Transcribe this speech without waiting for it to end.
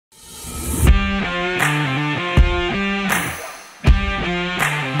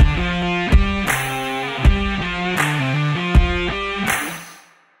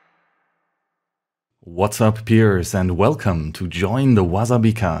What's up, peers, and welcome to Join the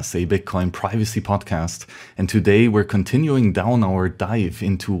Wasabikas, a Bitcoin privacy podcast. And today we're continuing down our dive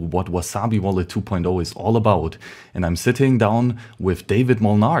into what Wasabi Wallet 2.0 is all about. And I'm sitting down with David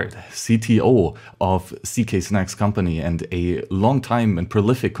Molnar, CTO of CK Snacks Company and a long-time and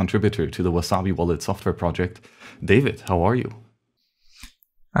prolific contributor to the Wasabi Wallet software project. David, how are you?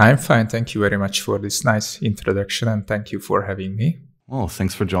 I'm fine. Thank you very much for this nice introduction, and thank you for having me. Well,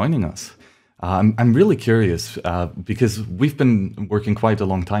 thanks for joining us. I'm really curious because we've been working quite a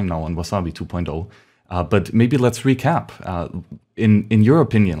long time now on Wasabi 2.0, but maybe let's recap. In your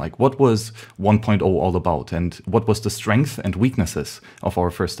opinion, like what was 1.0 all about, and what was the strength and weaknesses of our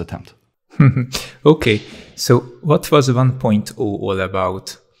first attempt? Okay, so what was 1.0 all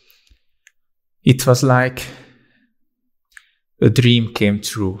about? It was like a dream came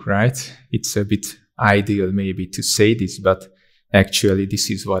true, right? It's a bit ideal maybe to say this, but actually,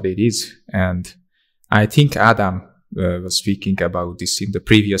 this is what it is. And I think Adam was speaking about this in the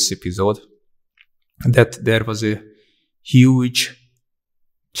previous episode, that there was a huge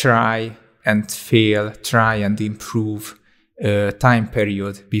try and fail, try and improve time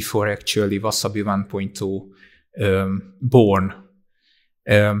period before actually Wasabi 1.0 born.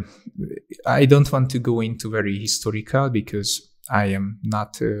 I don't want to go into very historical because I am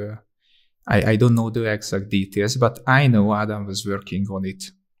not... I don't know the exact details, but I know Adam was working on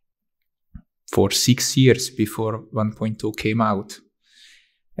it for 6 years before 1.0 came out.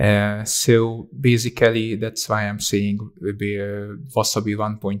 So basically, that's why I'm saying Wasabi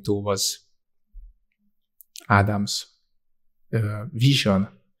 1.0 was Adam's vision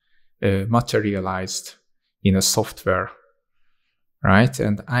materialized in a software, right?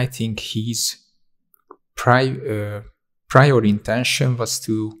 And I think his prior intention was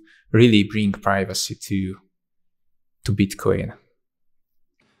to really bring privacy to Bitcoin.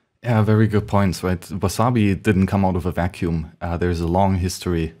 Yeah, very good points, right? Wasabi didn't come out of a vacuum. There's a long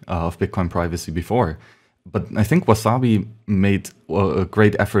history of Bitcoin privacy before. But I think Wasabi made a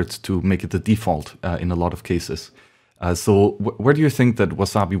great effort to make it the default in a lot of cases. So where do you think that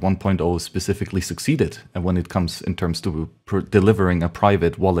Wasabi 1.0 specifically succeeded when it comes in terms to delivering a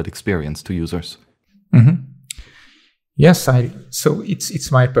private wallet experience to users? Mm-hmm. Yes, so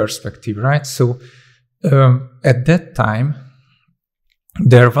it's my perspective, right? So at that time,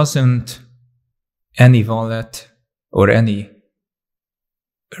 there wasn't any wallet or any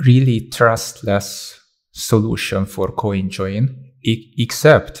really trustless solution for CoinJoin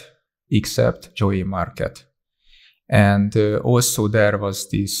except Join Market. And also there was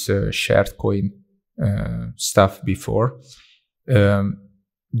this shared coin stuff before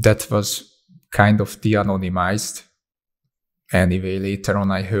that was kind of de-anonymized. Anyway, later on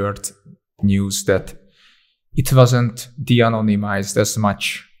I heard news that it wasn't de-anonymized as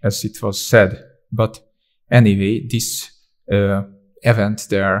much as it was said. But anyway, this event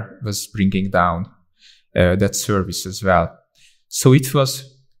there was bringing down that service as well. So it was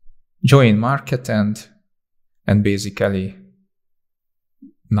Join Market and basically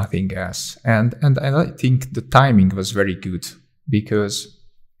nothing else. And I think the timing was very good because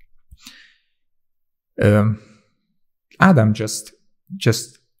Adam just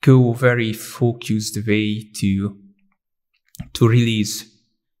go very focused way to release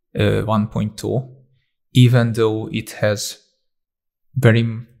 1.0, even though it has very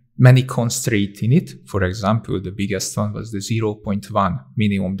many constraints in it. For example, the biggest one was the 0.1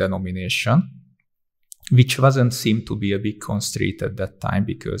 minimum denomination, which wasn't seem to be a big constraint at that time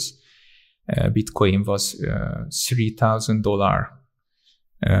because Bitcoin was $3,000.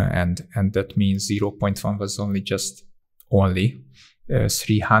 And that means 0.1 was only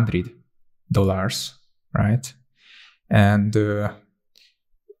 $300, right? And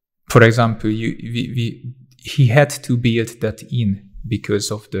for example, he had to build that in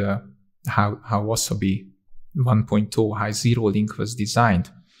because of the how Wasabi 1.0 high zero link was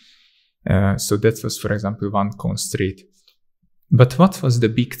designed. So that was, for example, one constraint. But what was the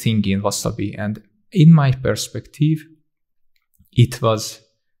big thing in Wasabi? And in my perspective, it was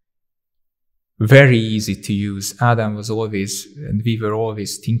very easy to use. Adam was always, and we were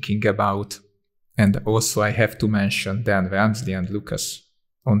always thinking about, and also I have to mention Dan Walmsley and Lucas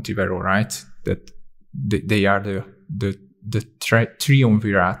Ontivero, right? That they are the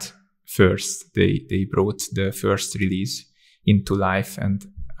triumvirate first. They brought the first release into life, and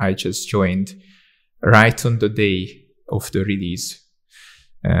I just joined right on the day of the release.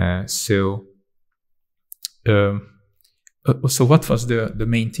 So what was the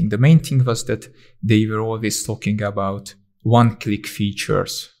main thing? The main thing was that they were always talking about one-click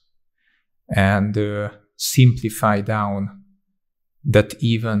features and simplify down that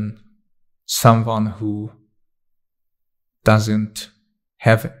even someone who doesn't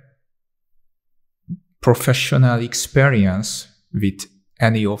have professional experience with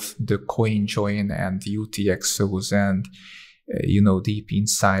any of the CoinJoin and UTXOs and deep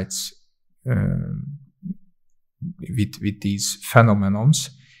insights with these phenomenons,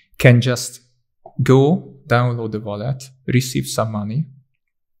 can just go download the wallet, receive some money,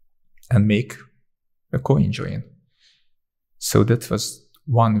 and make a CoinJoin. So that was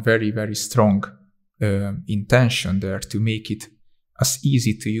one very, very strong intention there, to make it as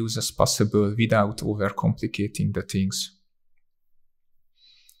easy to use as possible without overcomplicating the things.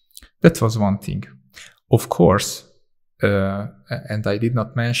 That was one thing. Of course, and I did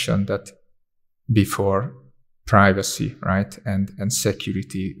not mention that before, privacy, right, and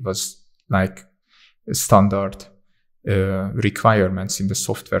security was like standard requirements in the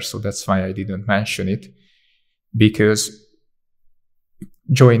software. So that's why I didn't mention it, because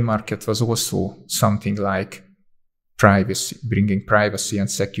join market was also something like privacy, bringing privacy and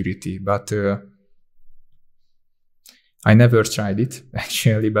security. But I never tried it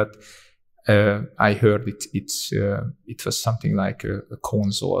actually, but I heard it was something like a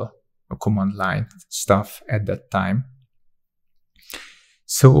console, a command line stuff at that time.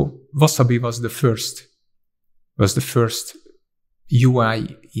 So Wasabi was the first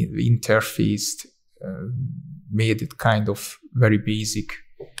UI interfaced, made it kind of very basic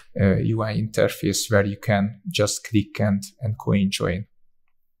UI interface where you can just click and CoinJoin.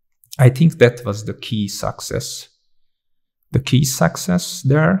 I think that was the key success. The key success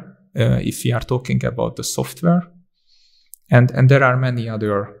there, if we are talking about the software, and there are many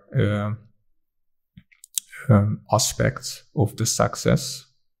other aspects of the success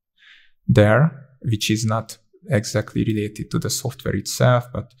there, which is not exactly related to the software itself,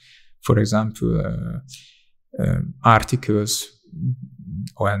 but for example, articles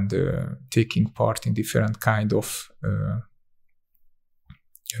and taking part in different kind of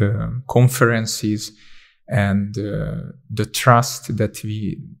conferences, and the trust that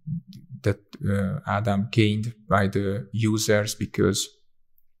Adam gained by the users, because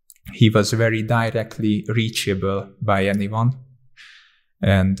he was very directly reachable by anyone,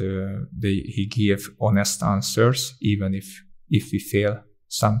 and he gave honest answers, even if we fail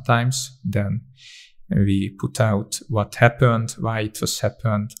sometimes. Then we put out what happened, why it was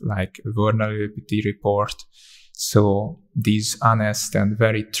happened, like a vulnerability report. So these honest and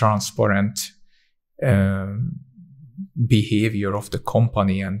very transparent behavior of the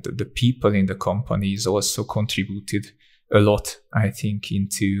company and the people in the company is also contributed a lot, I think,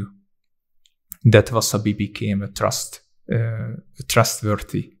 into that Wasabi became a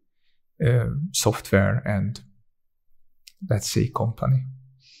trustworthy software and, let's say, company.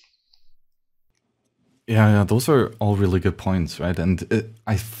 Yeah, those are all really good points, right? And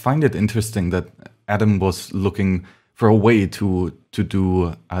I find it interesting that Adam was looking for a way to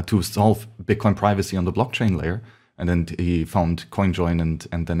solve Bitcoin privacy on the blockchain layer, and then he found CoinJoin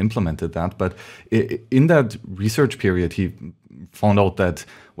and then implemented that. But in that research period, he found out that,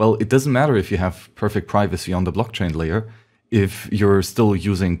 well, it doesn't matter if you have perfect privacy on the blockchain layer if you're still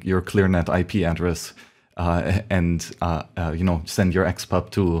using your ClearNet IP address and send your XPub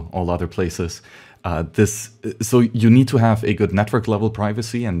to all other places. So you need to have a good network level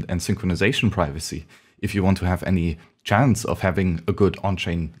privacy and synchronization privacy if you want to have any chance of having a good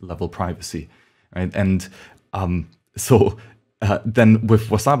on-chain level privacy, right? And then with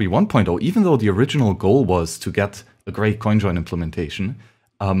Wasabi 1.0, even though the original goal was to get a great CoinJoin implementation,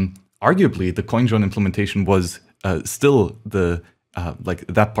 arguably the CoinJoin implementation was still the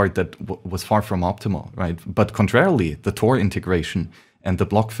that part that was far from optimal, right? But contrarily, the Tor integration and the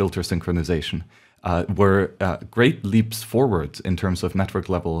block filter synchronization were great leaps forward in terms of network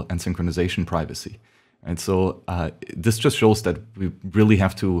level and synchronization privacy. And so this just shows that we really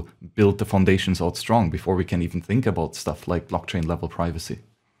have to build the foundations out strong before we can even think about stuff like blockchain level privacy.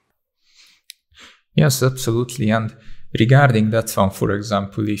 Yes, absolutely. And regarding that one, for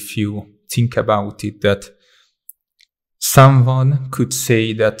example, if you think about it, that someone could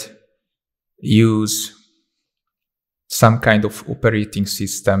say that use some kind of operating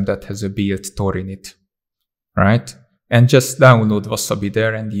system that has a built Tor in it, right? And just download Wasabi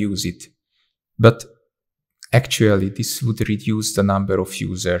there and use it. But actually, this would reduce the number of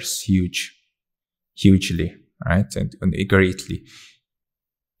users hugely, right? And greatly.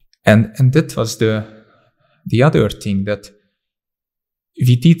 And that was the other thing, that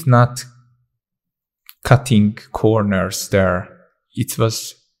we did not cutting corners there. It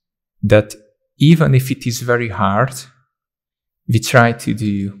was that even if it is very hard, we try to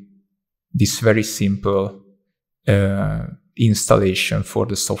do this very simple installation for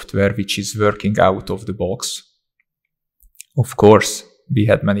the software which is working out of the box. Of course, we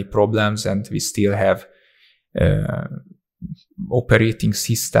had many problems, and we still have operating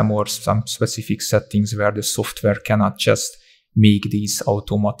system or some specific settings where the software cannot just make these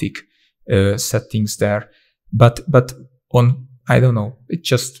automatic settings there. But on, I don't know, it's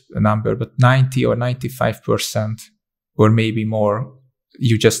just a number, but 90 or 95% or maybe more,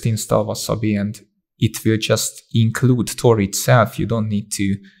 you just install Wasabi and it will just include Tor itself. You don't need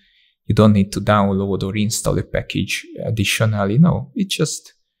to download or install a package additionally. No, it's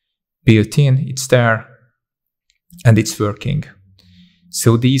just built in, it's there, and it's working.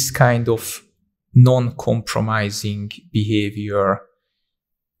 So this kind of non-compromising behavior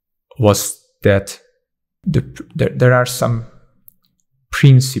was that there are some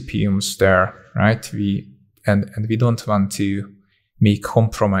principiums there, right? We don't want to make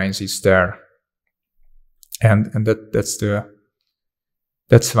compromises there, and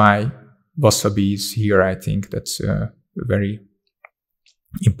that's why Wasabi is here. I think that's a very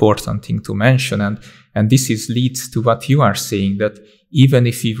important thing to mention, and this leads to what you are saying, that even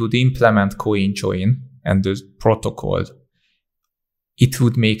if we would implement CoinJoin and the protocol, it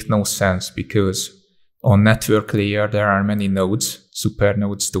would make no sense, because on network layer there are many nodes, super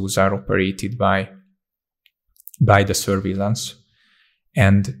nodes. Those are operated by the surveillance,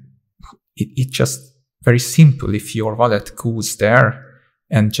 and it just very simple. If your wallet goes there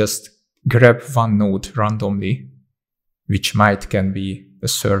and just grab one node randomly, which can be a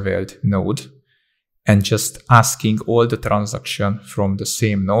surveilled node, and just asking all the transaction from the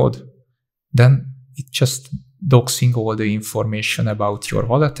same node, then it just doxing all the information about your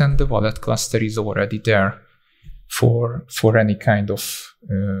wallet, and the wallet cluster is already there for any kind of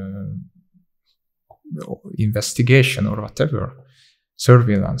investigation or whatever,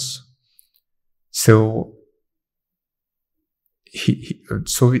 surveillance. So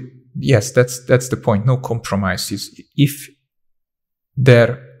yes, that's the point. No compromises. If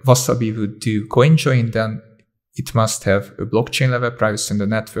Wasabi would do CoinJoin, then it must have a blockchain level privacy and a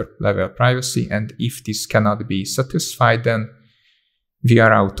network level privacy. And if this cannot be satisfied, then we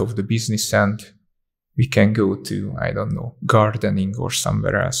are out of the business and we can go to, I don't know, gardening or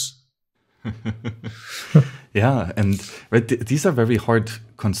somewhere else. Yeah, and right, these are very hard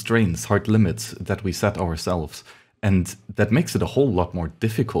constraints, hard limits that we set ourselves. And that makes it a whole lot more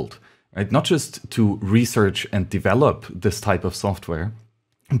difficult, right? Not just to research and develop this type of software,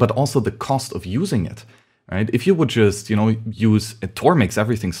 but also the cost of using it, right? If you would just, use Tor makes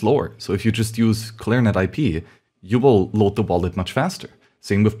everything slower. So if you just use ClearNet IP, you will load the wallet much faster.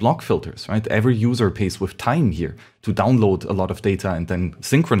 Same with block filters, right? Every user pays with time here to download a lot of data and then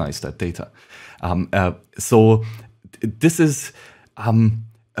synchronize that data. So this is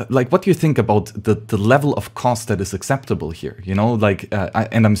what do you think about the level of cost that is acceptable here?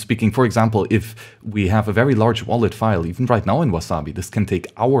 And I'm speaking, for example, if we have a very large wallet file, even right now in Wasabi, this can take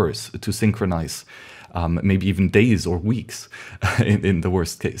hours to synchronize, maybe even days or weeks in the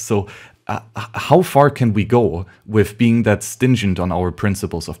worst case. So how far can we go with being that stingent on our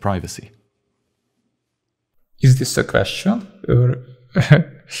principles of privacy? Is this a question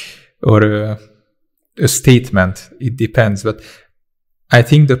or a statement? It depends, but I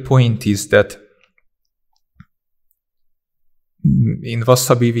think the point is that in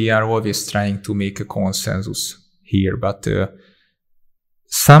Wasabi we are always trying to make a consensus here, but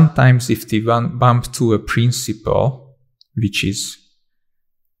sometimes if we bump to a principle which is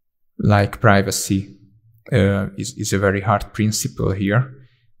like privacy is a very hard principle here,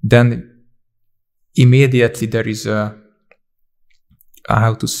 then immediately there is a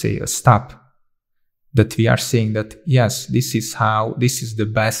stop. That we are saying that, yes, this is the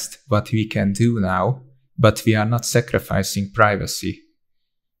best what we can do now, but we are not sacrificing privacy.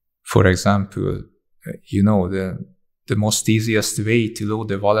 For example, the most easiest way to load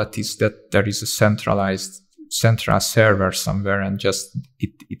the wallet is that there is a central server somewhere, and just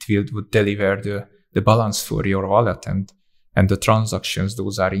it would deliver the balance for your wallet, and the transactions,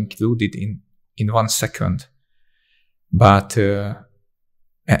 those are included in 1 second. But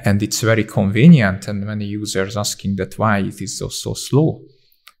and it's very convenient, and many users asking that why it is so slow.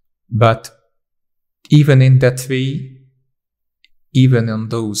 But even in that way, even on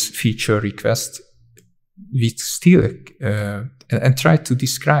those feature requests, we still and try to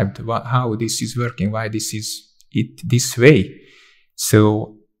describe how this is working, why this is it this way.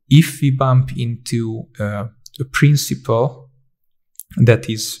 So if we bump into a principle that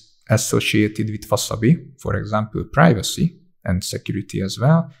is associated with Wasabi, for example, privacy and security as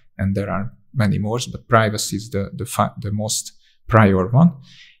well, and there are many more, but privacy is the most prior one,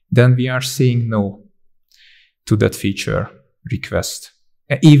 then we are saying no to that feature. request,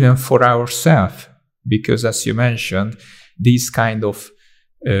 even for ourselves, because as you mentioned, this kind of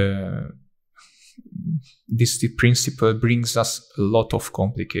this principle brings us a lot of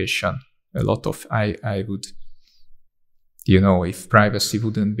complication, a lot of I would, if privacy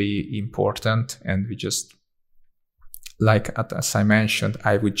wouldn't be important and we just, like as I mentioned,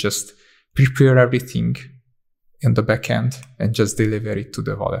 I would just prepare everything in the backend and just deliver it to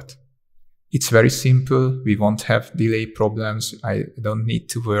the wallet. It's very simple. We won't have delay problems. I don't need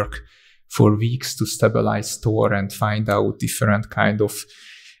to work for weeks to stabilize store and find out different kind of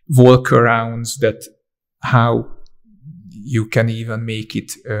workarounds that how you can even make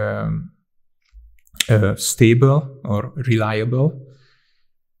it stable or reliable.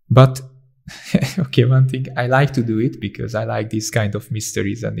 But okay, one thing, I like to do it because I like these kind of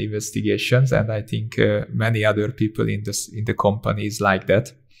mysteries and investigations, and I think many other people in the company is like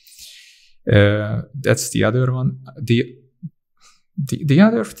that. That's the other one. The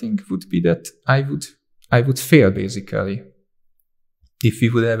other thing would be that I would fail basically if we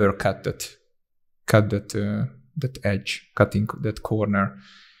would ever cut that edge, cutting that corner.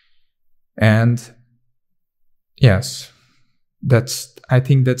 And yes, I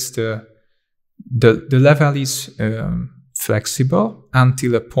think that's the level is flexible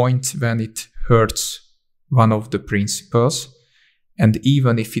until a point when it hurts one of the principles. And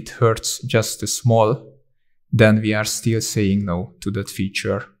even if it hurts just a small, then we are still saying no to that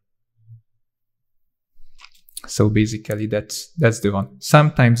feature. So basically that's the one.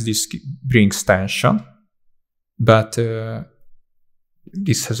 Sometimes this brings tension, but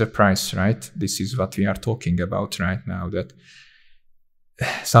this has a price, right? This is what we are talking about right now, that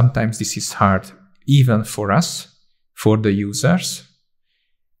sometimes this is hard, even for us, for the users.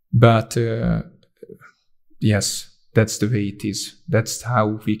 But yes, that's the way it is. That's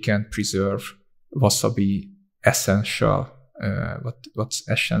how we can preserve Wasabi essential, what's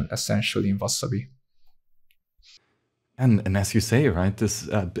essential in Wasabi. And as you say, right, this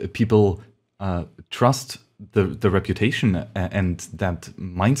people trust the reputation and that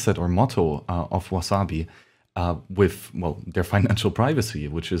mindset or motto of Wasabi with, well, their financial privacy,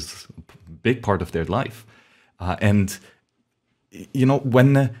 which is a big part of their life. And,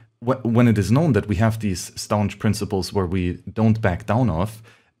 when it is known that we have these staunch principles where we don't back down off,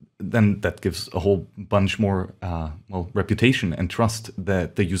 then that gives a whole bunch more, reputation and trust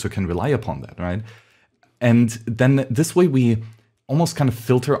that the user can rely upon that, right? And then this way we almost kind of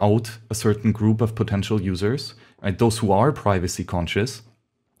filter out a certain group of potential users, right? Those who are privacy conscious,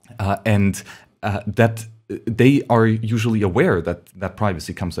 and that they are usually aware that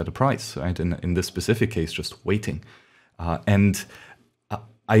privacy comes at a price, right? In this specific case, just waiting. And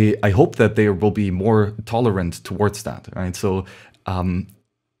I hope that they will be more tolerant towards that, right? So,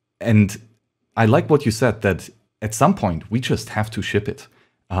 and I like what you said, that at some point we just have to ship it.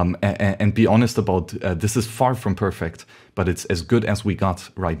 And be honest about this is far from perfect, but it's as good as we got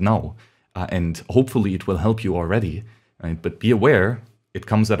right now. And hopefully it will help you already, right? But be aware, it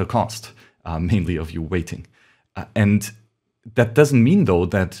comes at a cost, mainly of you waiting. And that doesn't mean, though,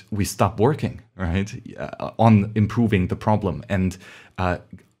 that we stop working, right, on improving the problem. And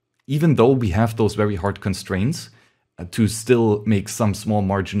even though we have those very hard constraints, to still make some small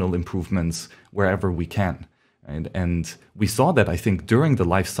marginal improvements wherever we can. Right? And we saw that, I think, during the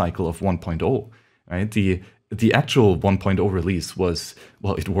life cycle of 1.0, right? The actual 1.0 release was,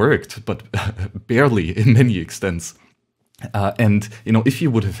 well, it worked, but barely in many extents. And, if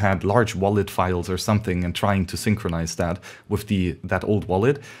you would have had large wallet files or something and trying to synchronize that with that old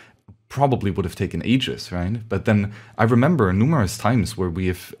wallet, probably would have taken ages, right? But then I remember numerous times where we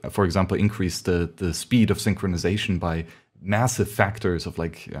have, for example, increased the speed of synchronization by massive factors of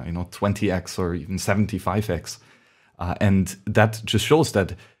 20x or even 75x. And that just shows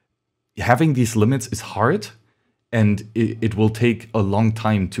that having these limits is hard, and it will take a long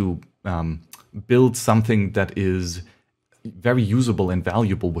time to build something that is very usable and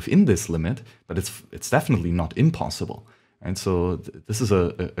valuable within this limit, but it's definitely not impossible. And so this is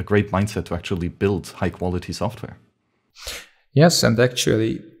a great mindset to actually build high quality software. Yes, and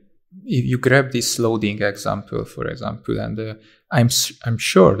actually, if you grab this loading example, for example, and I'm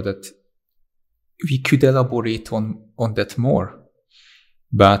sure that we could elaborate on that more.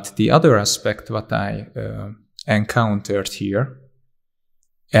 But the other aspect what I encountered here,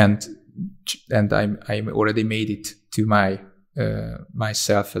 and I already made it to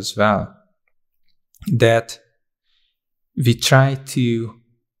myself as well, that we try to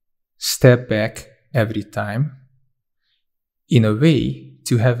step back every time in a way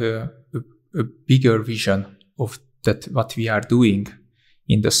to have a bigger vision of that what we are doing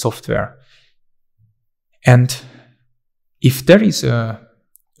in the software. And if there is a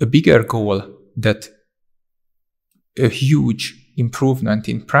bigger goal, that a huge improvement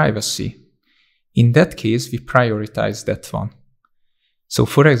in privacy, in that case, we prioritize that one. So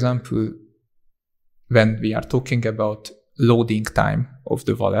for example, when we are talking about loading time of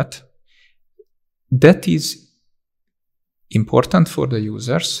the wallet, that is important for the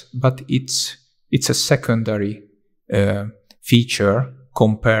users, but it's a secondary feature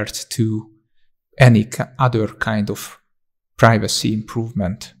compared to any other kind of privacy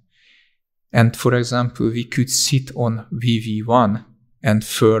improvement. And for example, we could sit on VV1 and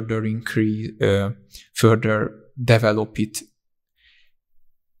further develop it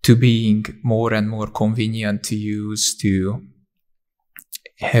to being more and more convenient to use, to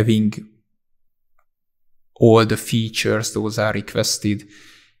having all the features those are requested.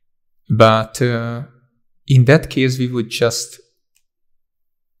 But in that case, we would just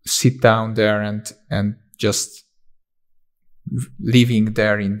sit down there and just living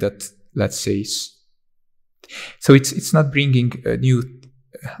there in that, let's say. So it's not bringing a new.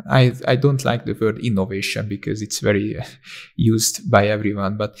 I don't like the word innovation because it's very used by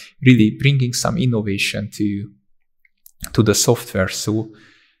everyone, but really bringing some innovation to the software. So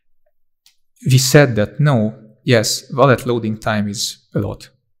we said that no, yes, wallet loading time is a lot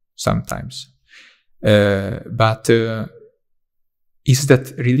sometimes, but is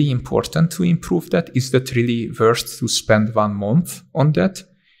that really important to improve that? Is that really worth to spend 1 month on that?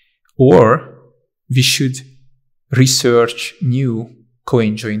 Or we should research new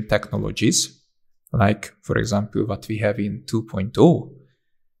CoinJoin technologies, like, for example, what we have in 2.0,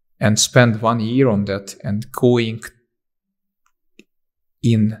 and spend 1 year on that and going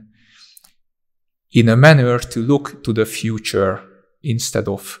in a manner to look to the future instead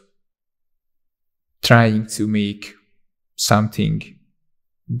of trying to make something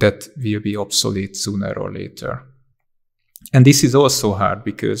that will be obsolete sooner or later. And this is also hard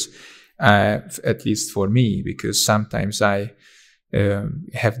because, at least for me, because sometimes I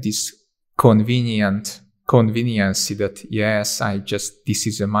have this conveniency that, yes, this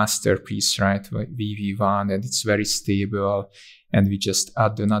is a masterpiece, right? VV1, and it's very stable, and we just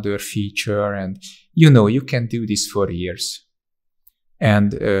add another feature, and you can do this for years.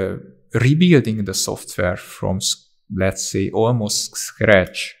 And rebuilding the software from, let's say, almost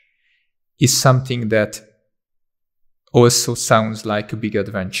scratch is something that also sounds like a big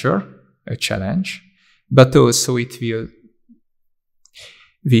adventure, a challenge, but also it will.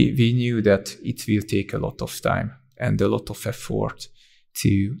 We knew that it will take a lot of time and a lot of effort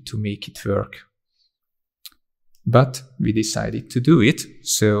to make it work. But we decided to do it.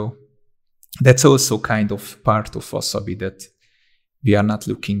 So that's also kind of part of Wasabi, that we are not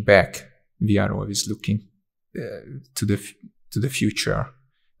looking back. We are always looking to the future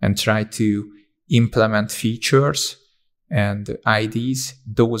and try to implement features and ideas.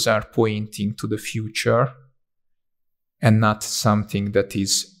 Those are pointing to the future and not something that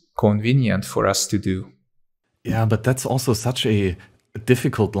is convenient for us to do. Yeah, but that's also such a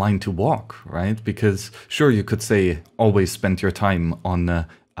difficult line to walk, right? Because sure, you could say always spend your time on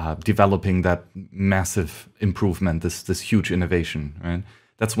developing that massive improvement, this huge innovation, right?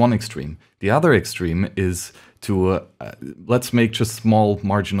 That's one extreme. The other extreme is to let's make just small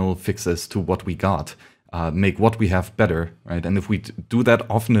marginal fixes to what we got, make what we have better, right? And if we do that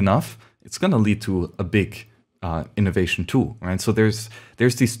often enough, it's going to lead to a big innovation too, right? So there's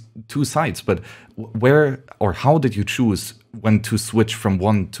these two sides, but where or how did you choose when to switch from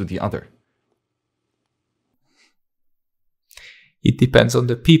one to the other? It depends on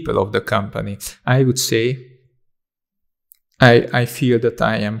the people of the company. I would say I feel that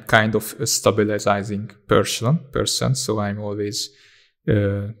I am kind of a stabilizing person, so I'm always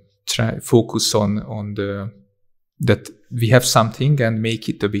focus on that we have something and make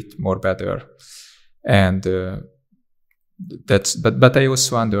it a bit more better. And but I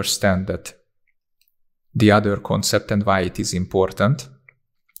also understand that the other concept and why it is important.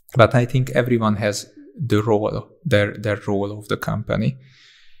 But I think everyone has the role, their role of the company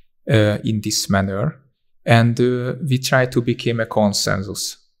in this manner, and we try to become a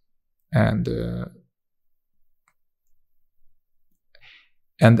consensus. And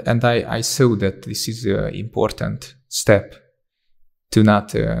I saw that this is an important step to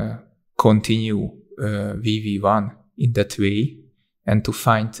not continue VV1 in that way, and to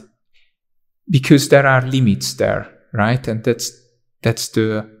find, because there are limits there, right? And that's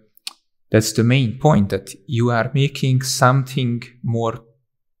the main point, that you are making something more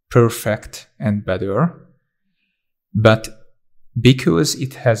perfect and better, but because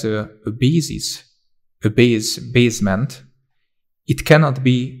it has a basement, it cannot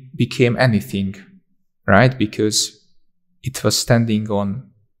become anything, right? Because it was standing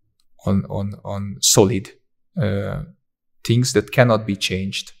on solid things that cannot be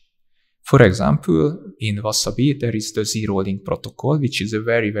changed. For example, in Wasabi, there is the zero-link protocol, which is a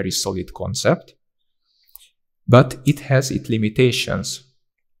very, very solid concept, but it has its limitations.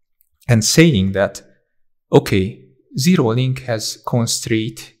 And saying that, okay, zero-link has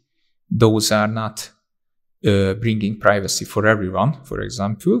constraint, those are not bringing privacy for everyone, for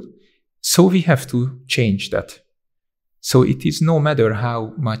example, so we have to change that. So it is no matter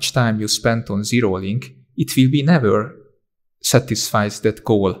how much time you spend on zero-link, it will be never satisfies that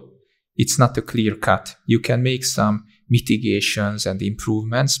goal. It's not a clear cut. You can make some mitigations and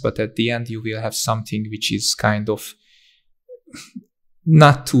improvements, but at the end you will have something which is kind of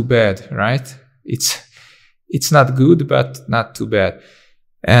not too bad, right? It's not good, but not too bad.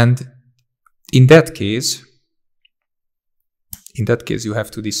 And in that case, you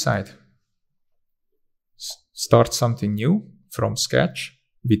have to decide. Start something new from scratch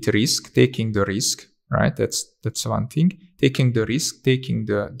with risk, taking the risk, right? That's one thing. Taking the risk, taking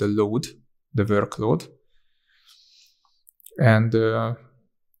the load, the workload. And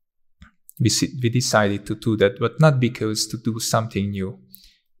we decided to do that, but not because to do something new.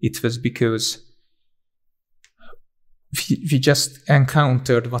 It was because we just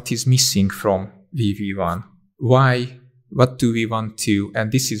encountered what is missing from VV1. Why? What do we want to?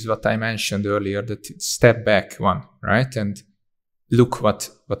 And this is what I mentioned earlier, that step back one, right? And look what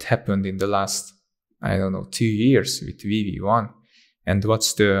happened in the last, 2 years with VV1, and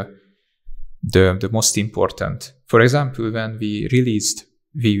what's the most important. For example, when we released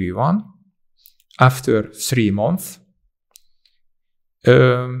VV1, after 3 months,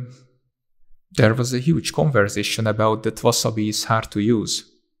 there was a huge conversation about that Wasabi is hard to use.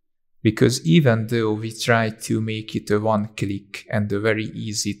 Because even though we tried to make it a one-click and a very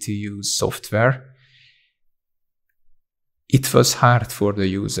easy-to-use software, it was hard for the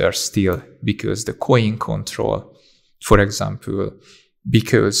user still, because the coin control, for example,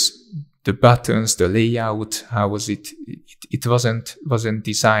 because the buttons, the layout, how was it? It wasn't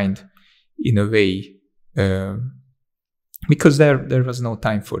designed in a way, because there was no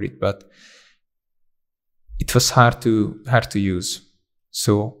time for it, but it was hard to use.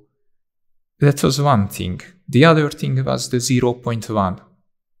 So that was one thing. The other thing was the 0.1,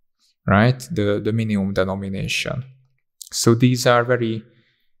 right? The minimum denomination. So these are very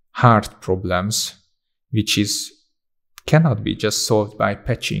hard problems, which cannot be just solved by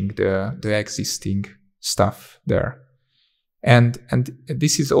patching the existing stuff there. And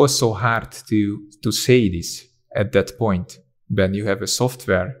this is also hard to say this at that point. When you have a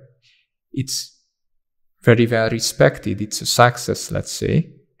software, it's very well respected, it's a success, let's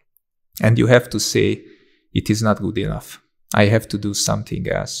say, and you have to say, it is not good enough. I have to do something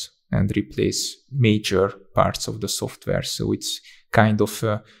else and replace major parts of the software. So it's kind of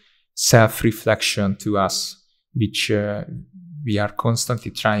a self-reflection to us, which we are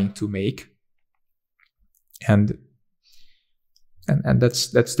constantly trying to make. And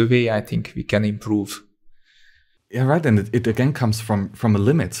that's the way I think we can improve. Yeah, right. And it again comes from a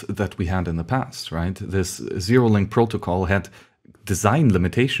limit that we had in the past, right? This zero-link protocol had design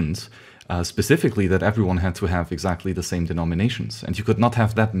limitations, specifically that everyone had to have exactly the same denominations. And you could not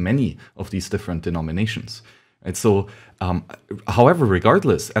have that many of these different denominations. Right? So, however,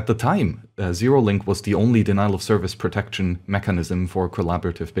 regardless, at the time, zero-link was the only denial-of-service protection mechanism for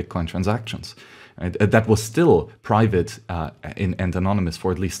collaborative Bitcoin transactions. Right? That was still private and anonymous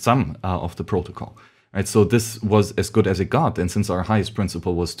for at least some of the protocol. Right, so this was as good as it got, and since our highest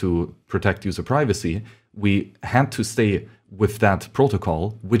principle was to protect user privacy, we had to stay with that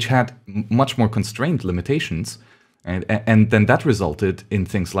protocol, which had much more constrained limitations, and then that resulted in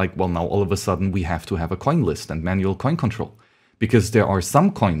things like, well, now all of a sudden we have to have a coin list and manual coin control, because there are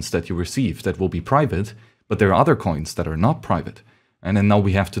some coins that you receive that will be private, but there are other coins that are not private, and then now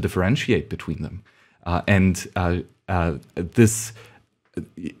we have to differentiate between them,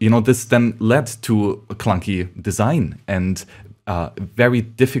 this then led to a clunky design and very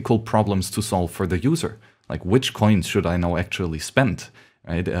difficult problems to solve for the user. Like, which coins should I now actually spend?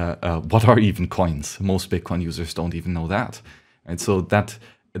 Right? What are even coins? Most Bitcoin users don't even know that. And so that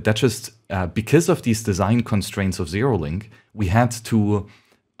just because of these design constraints of zero-link, we had to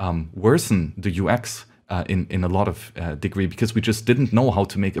worsen the UX in a lot of degree, because we just didn't know how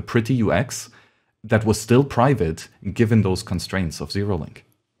to make a pretty UX that was still private given those constraints of zero-link.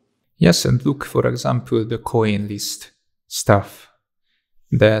 Yes, and look, for example, the coin list stuff,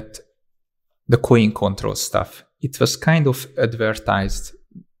 that the coin control stuff, it was kind of advertised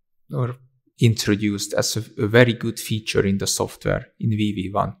or introduced as a very good feature in the software in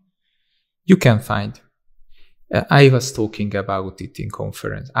VV1. You can find. I was talking about it in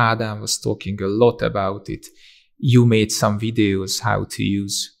conference. Adam was talking a lot about it. You made some videos how to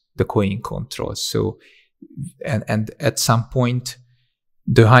use the coin control. So, and at some point,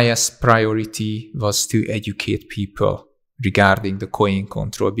 the highest priority was to educate people regarding the coin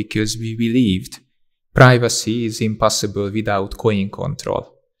control, because we believed privacy is impossible without coin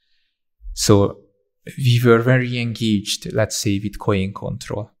control. So we were very engaged, let's say, with coin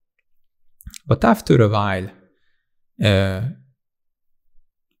control. But after a while,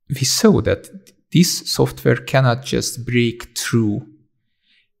 we saw that this software cannot just break through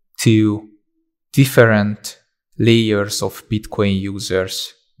to different layers of Bitcoin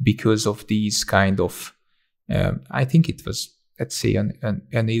users because of these kind of, I think it was, let's say, an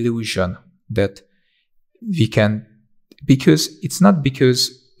illusion that we can, because it's not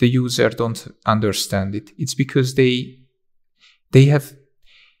because the user don't understand it, it's because they have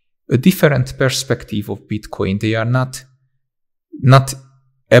a different perspective of Bitcoin. They are not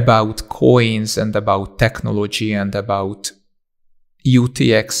about coins and about technology and about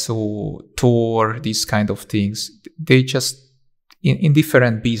UTXO, Tor, these kind of things. They just in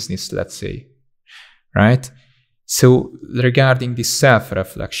different business, let's say, right? So regarding this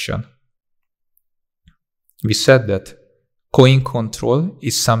self-reflection, we said that coin control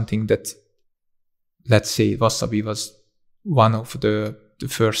is something that, let's say, Wasabi was one of the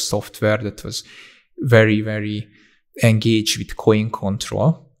first software that was very, very engaged with coin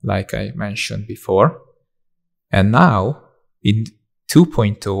control, like I mentioned before. And now in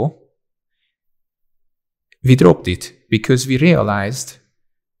 2.0, we dropped it because we realized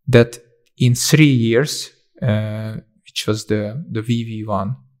that in 3 years, which was the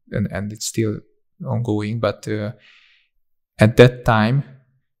VV1, and it's still ongoing, but at that time,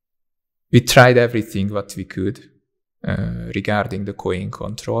 we tried everything what we could regarding the coin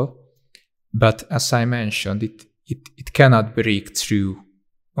control. But as I mentioned, it cannot break through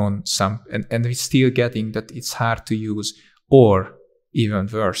on some, and we're still getting that it's hard to use, or even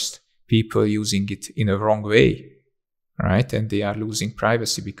worse, people using it in a wrong way, right? And they are losing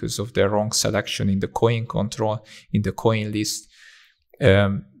privacy because of their wrong selection in the coin control, in the coin list.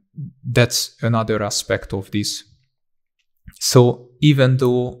 That's another aspect of this. So even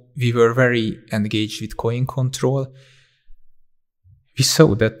though we were very engaged with coin control, we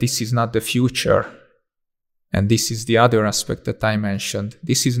saw that this is not the future. And this is the other aspect that I mentioned.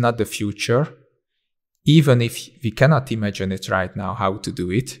 This is not the future. Even if we cannot imagine it right now, how to do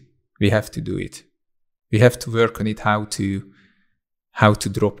it, we have to do it. We have to work on it, how to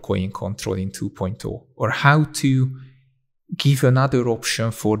drop coin control in 2.0, or how to give another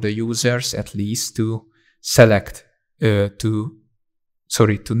option for the users at least to select, to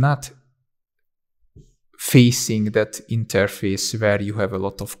not facing that interface where you have a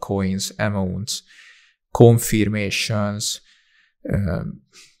lot of coins, amounts, confirmations,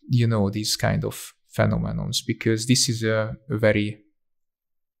 these kind of phenomenons, because this is a very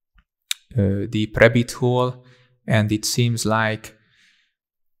deep rabbit hole, and it seems like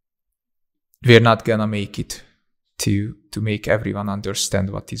we're not gonna make it to make everyone understand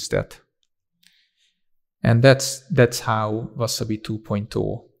what is that. And that's how Wasabi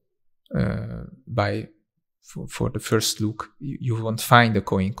 2.0, for the first look, you won't find the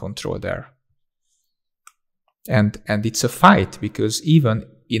coin control there. And it's a fight, because even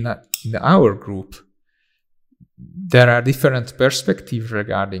in our group, there are different perspectives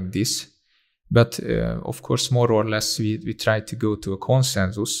regarding this. But of course, more or less, we try to go to a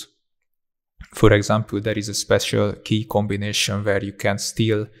consensus. For example, there is a special key combination where you can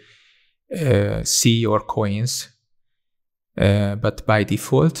still see your coins, but by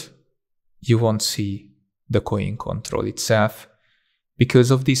default, you won't see the coin control itself because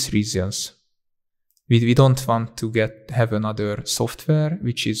of these reasons. We don't want to have another software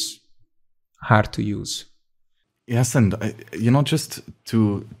which is hard to use. Yes, and just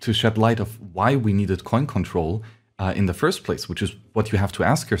to shed light of why we needed coin control in the first place, which is what you have to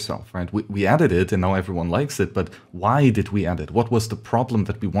ask yourself, right? We added it and now everyone likes it, but why did we add it? What was the problem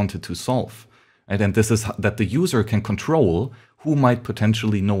that we wanted to solve? Right? And this is that the user can control who might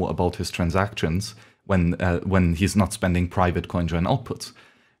potentially know about his transactions when he's not spending private CoinJoin outputs.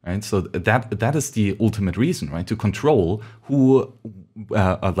 Right, so that is the ultimate reason, right? To control who,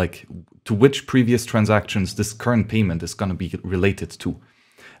 to which previous transactions this current payment is going to be related to,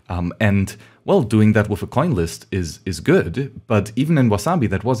 and well, doing that with a coin list is good, but even in Wasabi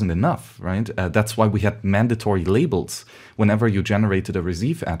that wasn't enough, right? That's why we had mandatory labels whenever you generated a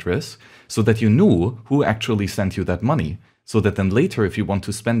receive address, so that you knew who actually sent you that money, so that then later, if you want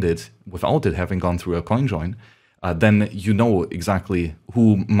to spend it without it having gone through a CoinJoin, then you know exactly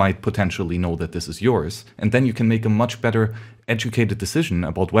who might potentially know that this is yours. And then you can make a much better educated decision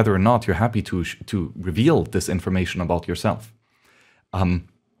about whether or not you're happy to reveal this information about yourself.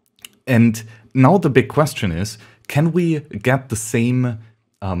 And now the big question is, can we get the same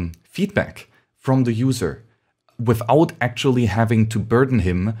feedback from the user without actually having to burden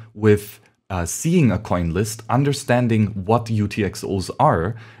him with seeing a coin list, understanding what UTXOs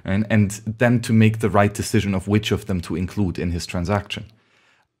are, and then to make the right decision of which of them to include in his transaction?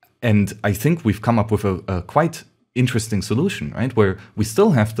 And I think we've come up with a quite interesting solution, right? Where we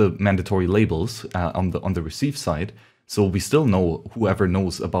still have the mandatory labels on the receive side, so we still know whoever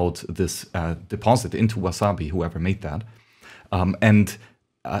knows about this deposit into Wasabi, whoever made that.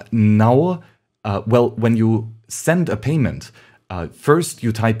 Now, well, when you send a payment, first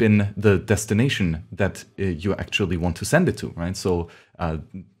you type in the destination that you actually want to send it to, right? So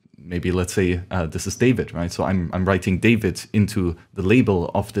maybe let's say this is David, right? So I'm writing David into the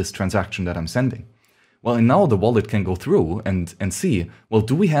label of this transaction that I'm sending. Well, and now the wallet can go through and see, well,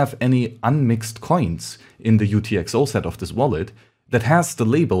 do we have any unmixed coins in the UTXO set of this wallet that has the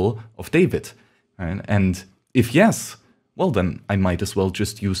label of David? Right? And if yes, well, then I might as well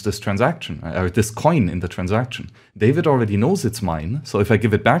just use this transaction, or this coin in the transaction. David already knows it's mine, so if I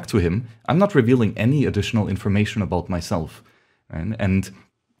give it back to him, I'm not revealing any additional information about myself. Right? And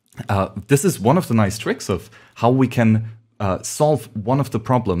this is one of the nice tricks of how we can solve one of the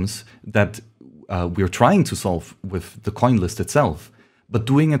problems that we're trying to solve with the coin list itself, but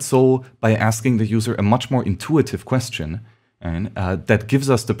doing it so by asking the user a much more intuitive question, and that gives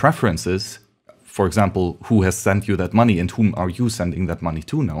us the preferences. For example, who has sent you that money and whom are you sending that money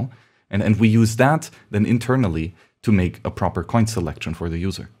to now? And we use that then internally to make a proper coin selection for the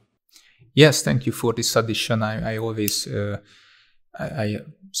user. Yes, thank you for this addition. I always,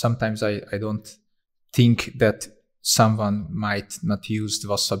 sometimes I don't think that someone might not use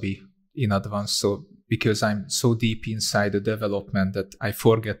Wasabi in advance. So because I'm so deep inside the development that I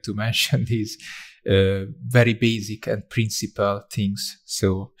forget to mention these very basic and principal things.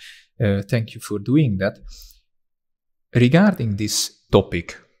 So thank you for doing that. Regarding this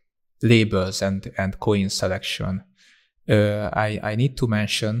topic, labels and coin selection, I need to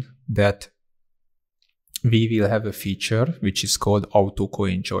mention that we will have a feature which is called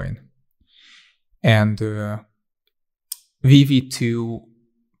Auto-CoinJoin. And VV2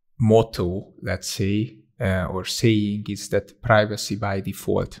 motto, let's say, or saying is that privacy by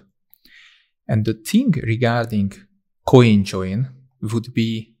default. And the thing regarding CoinJoin would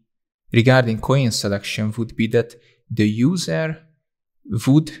be, regarding coin selection, would be that the user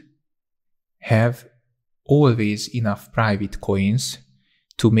would have always enough private coins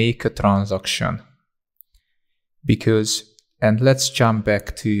to make a transaction. Because, and let's jump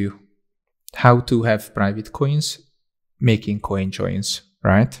back to how to have private coins, making coin joins,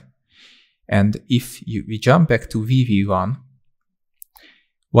 right? And if we jump back to VV1,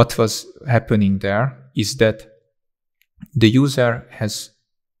 what was happening there is that the user has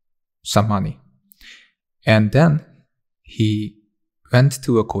some money. And then he went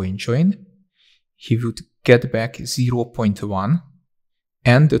to a coin join, he would get back 0.1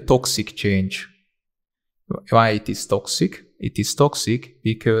 and the toxic change. Why it is toxic? It is toxic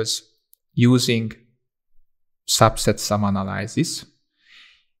because using subset sum analysis,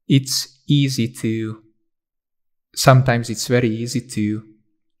 it's easy to, sometimes it's very easy to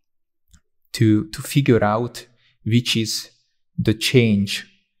figure out which is the change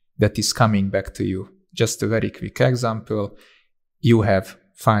that is coming back to you. Just a very quick example. You have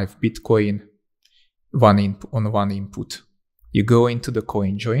 5 Bitcoin on one input. You go into the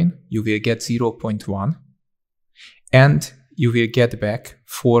coin join, you will get 0.1 and you will get back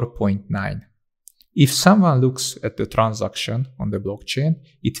 4.9. If someone looks at the transaction on the blockchain,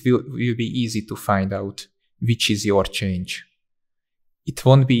 it will be easy to find out which is your change. It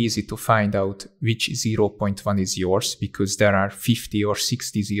won't be easy to find out which 0.1 is yours because there are 50 or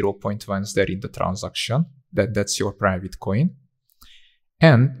 60 0.1s there in the transaction. That's your private coin.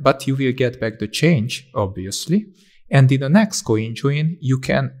 But you will get back the change, obviously. And in the next coin join, you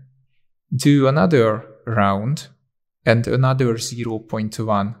can do another round and another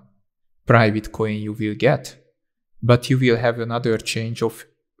 0.1 private coin you will get, but you will have another change of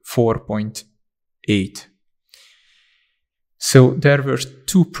 4.8. So there were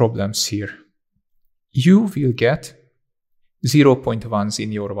two problems here. You will get 0.1s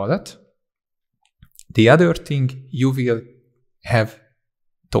in your wallet. The other thing, you will have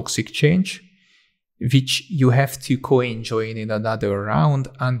toxic change, which you have to coin join in another round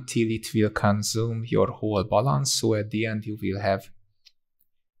until it will consume your whole balance. So at the end, you will have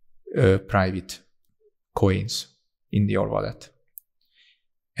private coins in your wallet.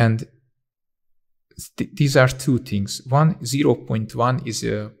 And these are two things.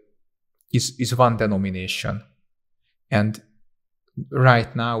 0.1 is one denomination. And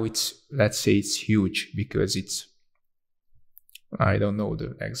right now let's say it's huge because it's, I don't know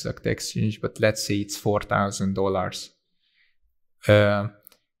the exact exchange, but let's say it's $4,000.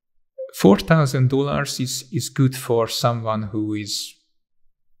 $4,000 is good for someone who is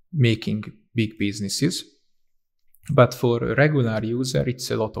making big businesses, but for a regular user,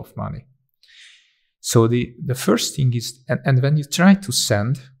 it's a lot of money. So the first thing is, and when you try to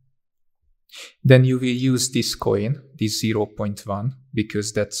send, then you will use this coin, this 0.1,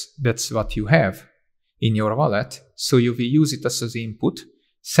 because that's what you have in your wallet. So you will use it as an input,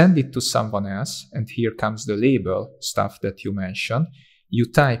 send it to someone else, and here comes the label stuff that you mentioned. You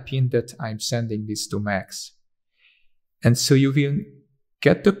type in that I'm sending this to Max. And so you will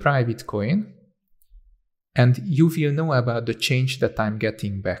get the private coin, and you will know about the change that I'm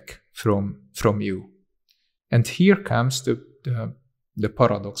getting back from you. And here comes the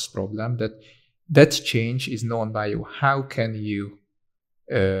paradox problem, that change is known by you. How can you,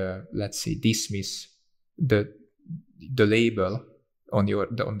 let's say, dismiss the label on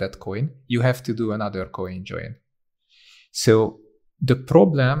that coin? You have to do another coin join. So the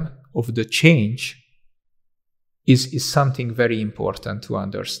problem of the change is something very important to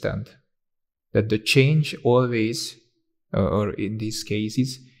understand. That the change always, or in these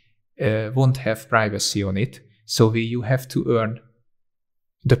cases, won't have privacy on it. So you have to earn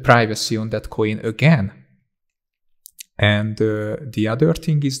the privacy on that coin again. And the other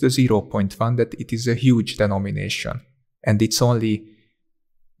thing is the 0.1, that it is a huge denomination. And it's only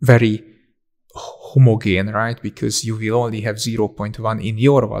very homogene, right? Because you will only have 0.1 in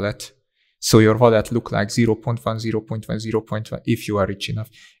your wallet. So your wallet look like 0.1, 0.1, 0.1 if you are rich enough,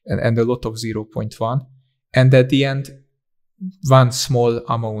 and a lot of 0.1. And at the end, one small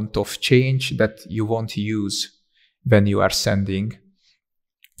amount of change that you won't use when you are sending.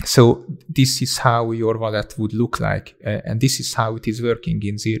 So this is how your wallet would look like, and this is how it is working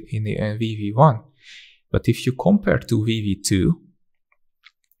in VV1. But if you compare to VV2,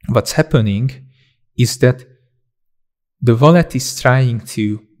 what's happening is that the wallet is trying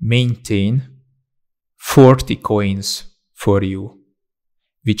to maintain 40 coins for you,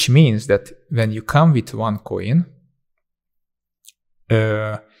 which means that when you come with one coin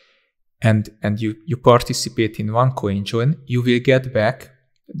and you participate in one coin join, you will get back,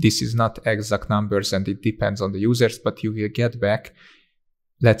 this is not exact numbers and it depends on the users, but you will get back,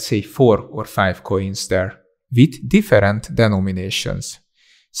 let's say 4 or 5 coins there with different denominations.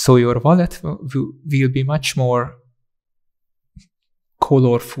 So your wallet will be much more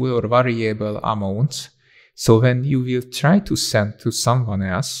colorful or variable amounts. So when you will try to send to someone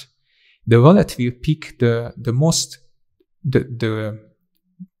else, the wallet will pick the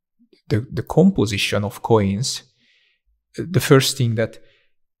composition of coins. The first thing, that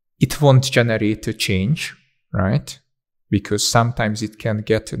it won't generate a change, right? Because sometimes it can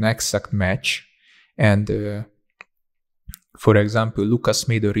get an exact match. And for example, Lucas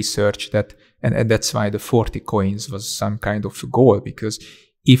made a research that, and that's why the 40 coins was some kind of a goal, because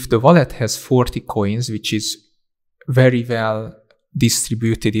if the wallet has 40 coins, which is very well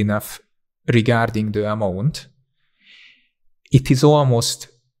distributed enough regarding the amount, it is almost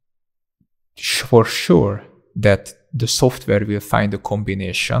for sure that the software will find a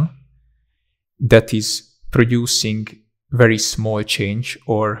combination that is producing very small change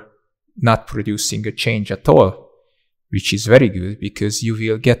or not producing a change at all, which is very good because you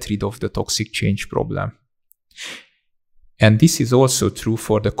will get rid of the toxic change problem. And this is also true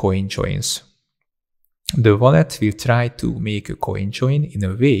for the coin joins. The wallet will try to make a coin join in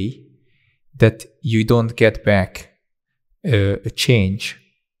a way that you don't get back a change.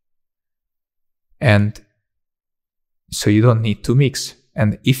 And so you don't need to mix.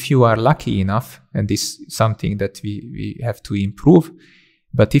 And if you are lucky enough, and this is something that we have to improve,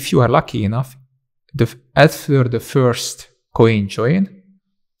 but if you are lucky enough, after the first coin join,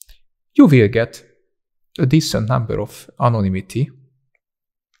 you will get a decent number of anonymity,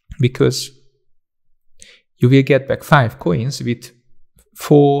 because you will get back 5 coins with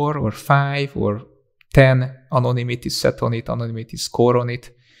 4 or 5 or 10 anonymity set on it, anonymity score on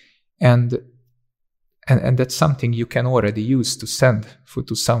it, and that's something you can already use to send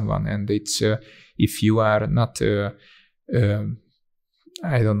to someone. And it's if you are not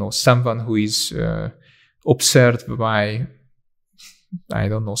I don't know, someone who is observed by, I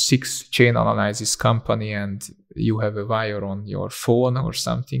don't know, 6 chain analysis company, and you have a wire on your phone or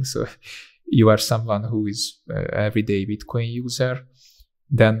something, so you are someone who is everyday Bitcoin user,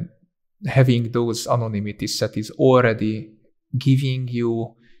 then having those anonymity set is already giving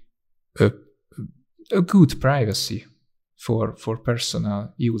you a good privacy for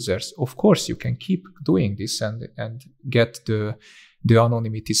personal users. Of course, you can keep doing this and get the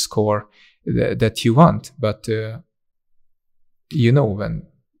anonymity score that you want, but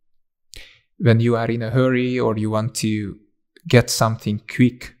when you are in a hurry or you want to get something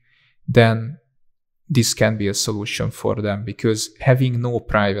quick, then this can be a solution for them, because having no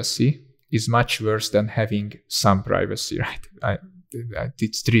privacy is much worse than having some privacy, right?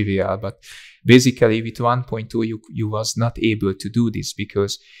 It's trivial, but basically with 1.2 you was not able to do this,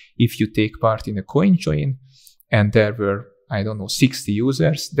 because if you take part in a CoinJoin and there were, 60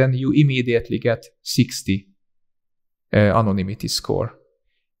 users, then you immediately get 60 anonymity score.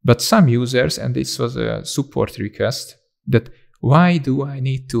 But some users, and this was a support request, that why do I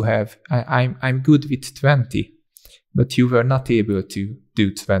need to have, I'm good with 20, but you were not able to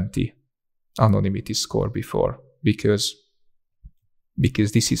do 20 anonymity score before, because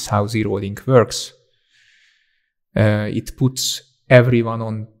this is how zero-link works. It puts everyone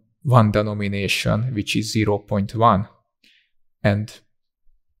on one denomination, which is 0.1. And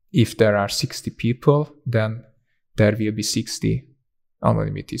if there are 60 people, then there will be 60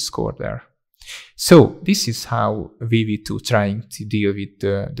 anonymity score there. So this is how VV2 trying to deal with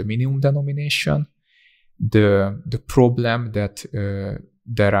the minimum denomination, the problem that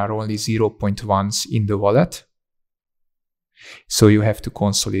there are only 0.1s in the wallet. So you have to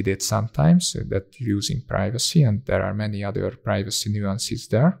consolidate sometimes, that using privacy, and there are many other privacy nuances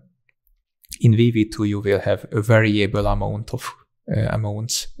there. In VV2 you will have a variable amount of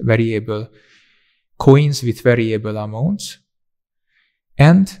amounts, variable coins with variable amounts,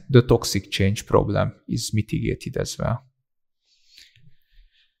 and the toxic change problem is mitigated as well.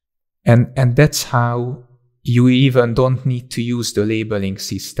 And that's how you even don't need to use the labeling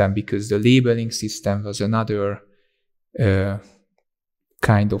system, because the labeling system was another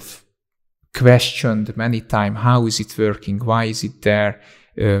kind of questioned many times. How is it working? Why is it there?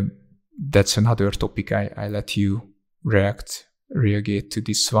 That's another topic. I let you reagate to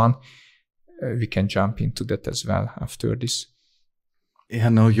this one. We can jump into that as well after this. Yeah,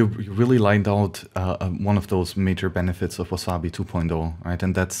 no, you really lined out one of those major benefits of Wasabi 2.0, right?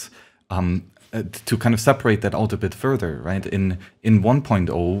 And that's to kind of separate that out a bit further, right? In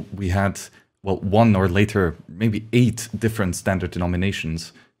 1.0, we had, well, one or later, maybe 8 different standard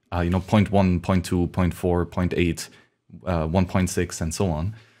denominations, 0.1, 0.2, 0.4, 0.8, 1.6, and so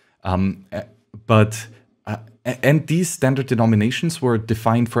on. And these standard denominations were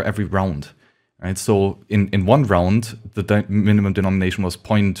defined for every round. Right, so in one round, the minimum denomination was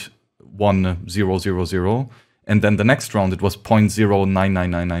 0.10000, and then the next round it was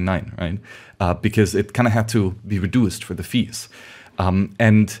 0.099999, right? Because it kind of had to be reduced for the fees. With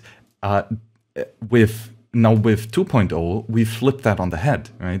 2.0, we've flipped that on the head,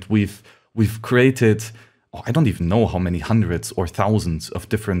 right? We've created, I don't even know how many hundreds or thousands of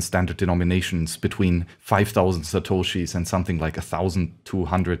different standard denominations, between 5,000 Satoshis and something like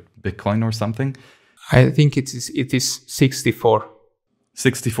 1,200 Bitcoin or something. I think it is 64.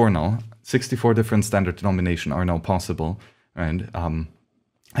 64 now. 64 different standard denominations are now possible. And I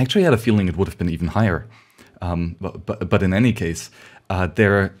actually had a feeling it would have been even higher. But in any case,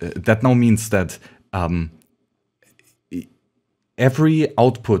 that now means that every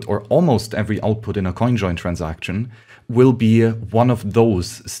output, or almost every output in a CoinJoin transaction, will be one of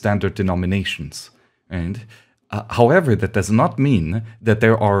those standard denominations. And however, that does not mean that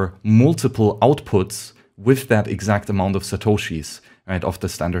there are multiple outputs with that exact amount of Satoshis, right, of the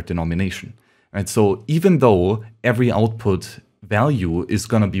standard denomination. Right? So even though every output value is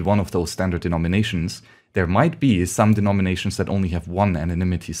going to be one of those standard denominations, there might be some denominations that only have one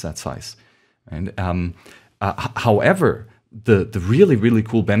anonymity set size. And however, the really, really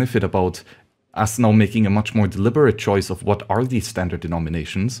cool benefit about us now making a much more deliberate choice of what are these standard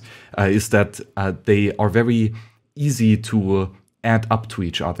denominations is that they are very easy to add up to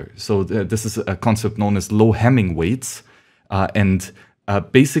each other. So this is a concept known as low Hamming weights. And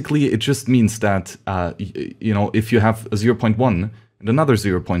basically, it just means that, if you have a 0.1 and another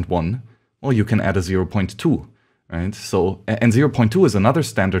 0.1, well, you can add a 0.2, right? So, and 0.2 is another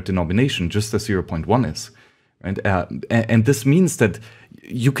standard denomination, just as 0.1 is. Right? And this means that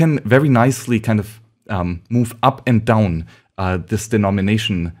you can very nicely kind of move up and down this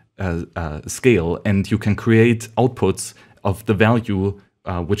denomination scale, and you can create outputs of the value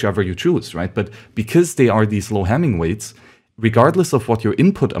whichever you choose, right? But because they are these low Hamming weights, regardless of what your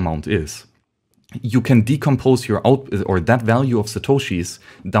input amount is, you can decompose your output or that value of Satoshis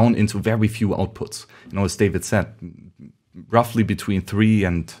down into very few outputs. As David said, roughly between 3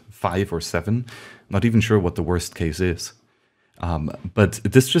 and 5 or 7. Not even sure what the worst case is. But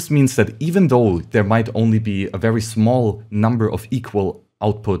this just means that even though there might only be a very small number of equal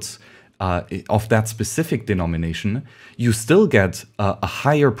outputs of that specific denomination, you still get a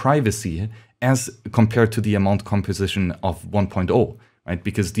higher privacy as compared to the amount composition of 1.0, right?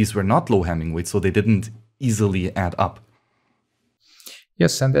 Because these were not low Hamming weights, so they didn't easily add up.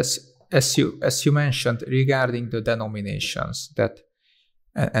 Yes, and as you mentioned regarding the denominations,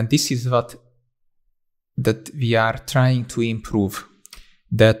 and this is what that we are trying to improve,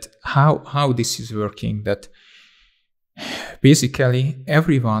 that how this is working, that basically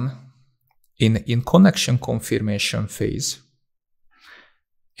everyone in connection confirmation phase,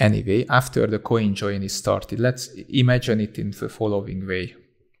 anyway, after the coin join is started, let's imagine it in the following way.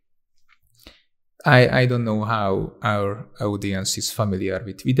 I don't know how our audience is familiar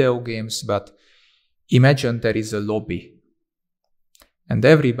with video games, but imagine there is a lobby and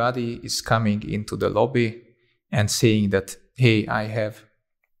everybody is coming into the lobby and saying that, hey, I have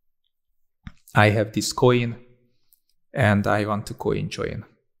this coin and I want to coin join.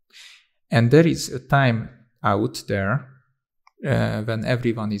 And there is a time out there when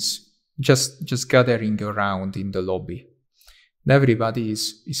everyone is just gathering around in the lobby. And everybody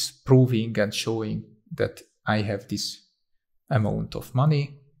is proving and showing that I have this amount of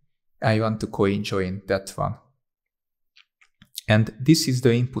money. I want to coin join that one. And this is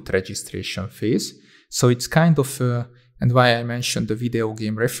the input registration phase. So it's kind of, and why I mentioned the video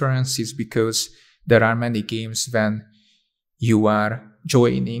game reference is because there are many games when you are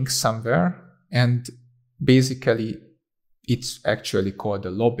joining somewhere and basically it's actually called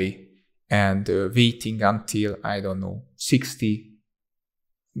a lobby and waiting until, I don't know, 60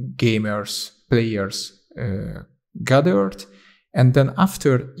 players gathered. And then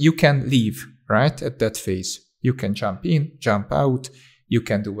after you can leave, right, at that phase. You can jump in, jump out, you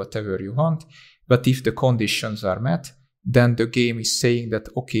can do whatever you want. But if the conditions are met, then the game is saying that,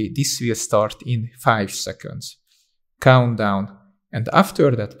 okay, this will start in 5 seconds. Countdown. And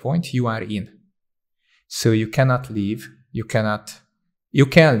after that point, you are in. So you cannot leave. You can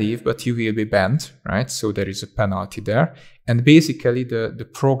leave, but you will be banned, right? So there is a penalty there. And basically the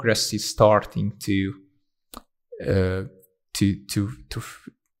progress is starting the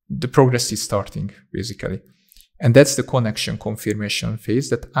progress is starting, basically. And that's the connection confirmation phase,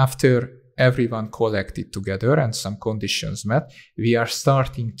 that after everyone collected together and some conditions met, we are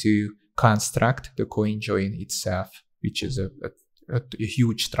starting to construct the coin join itself, which is a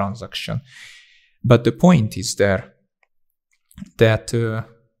huge transaction. But the point is there that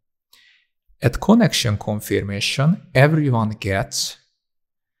at connection confirmation, everyone gets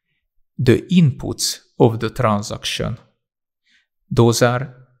the inputs of the transaction. Those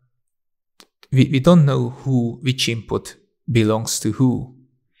are, we don't know which input belongs to who,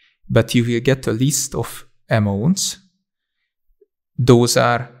 but you will get a list of amounts. Those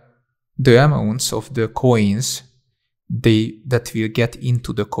are the amounts of the coins that will get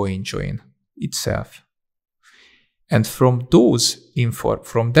into the coin join itself. And from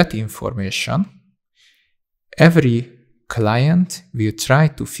that information, every client will try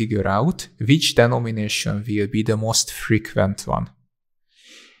to figure out which denomination will be the most frequent one.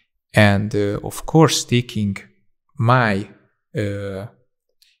 And of course, taking my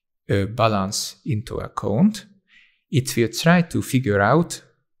balance into account, it will try to figure out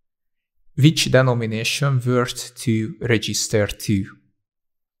which denomination worth to register to.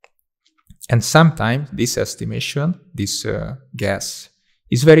 And sometimes this estimation, this guess,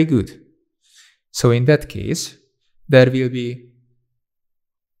 is very good. So in that case, there will be,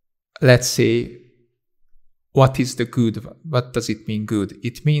 let's say, what is the good? What does it mean good?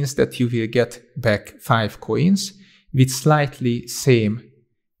 It means that you will get back 5 coins with slightly same,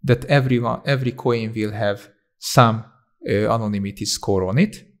 that every coin will have some anonymity score on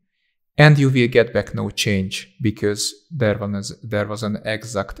it, and you will get back no change because there was an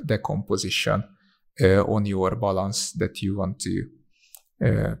exact decomposition on your balance that you want to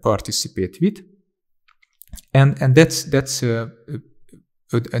participate with. And that's an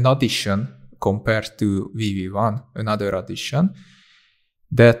addition compared to VV1, another addition,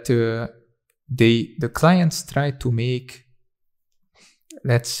 that the clients try to make,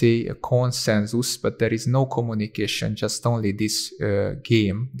 let's say, a consensus, but there is no communication, just only this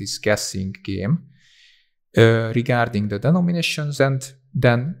this guessing game regarding the denominations, and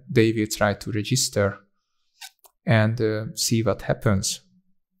then they will try to register and see what happens.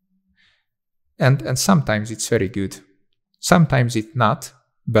 And sometimes it's very good. Sometimes it's not,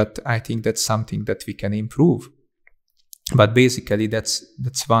 but I think that's something that we can improve. But basically, that's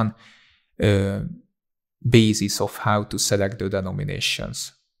one basis of how to select the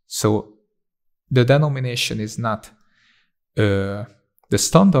denominations. So the denomination is not the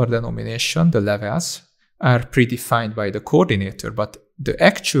standard denomination, the levels are predefined by the coordinator, but the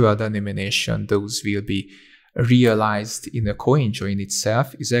actual denomination, those will be realized in the coin join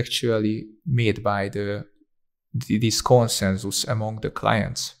itself, is actually made by this consensus among the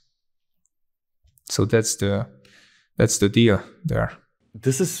clients. So that's the deal there.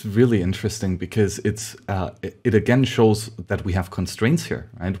 This is really interesting because it again shows that we have constraints here,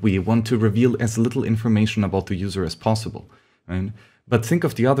 right? We want to reveal as little information about the user as possible, right? But think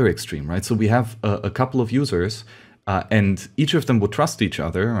of the other extreme, right? So we have a couple of users and each of them would trust each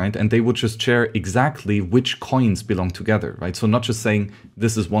other, right? And they would just share exactly which coins belong together, right? So not just saying,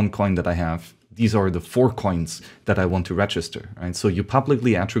 this is one coin that I have, these are the 4 coins that I want to register, right? So you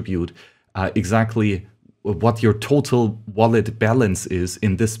publicly attribute exactly what your total wallet balance is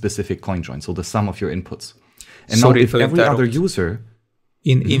in this specific coin join, so the sum of your inputs. And now if every other user...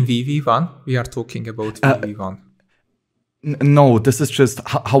 In VV1, we are talking about VV1. No, this is just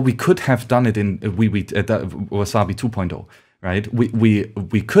how we could have done it in Wasabi 2.0, right?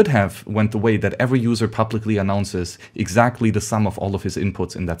 We could have went the way that every user publicly announces exactly the sum of all of his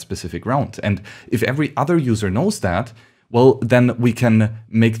inputs in that specific round. And if every other user knows that, well, then we can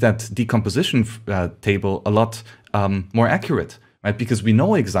make that decomposition table a lot more accurate, right? Because we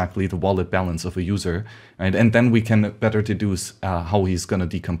know exactly the wallet balance of a user, right? And then we can better deduce how he's going to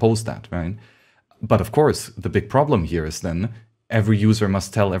decompose that, right? But of course, the big problem here is then every user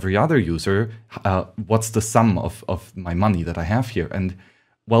must tell every other user what's the sum of my money that I have here. And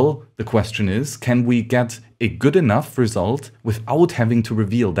well, the question is, can we get a good enough result without having to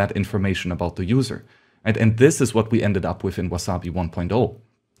reveal that information about the user? Right? And this is what we ended up with in Wasabi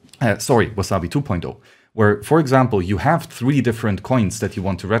 1.0. Sorry, Wasabi 2.0, where, for example, you have 3 different coins that you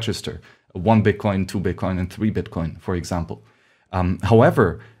want to register. 1 Bitcoin, 2 Bitcoin, and 3 Bitcoin, for example.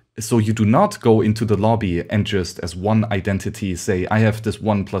 However, so you do not go into the lobby and just as one identity say, I have this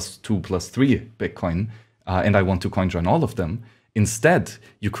 1 plus 2 plus 3 Bitcoin, and I want to coin join all of them. Instead,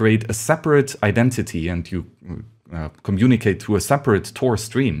 you create a separate identity and you communicate through a separate Tor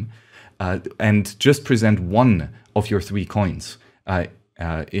stream and just present one of your 3 coins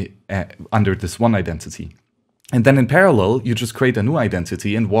under this one identity. And then in parallel, you just create a new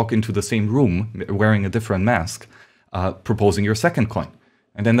identity and walk into the same room wearing a different mask, proposing your second coin.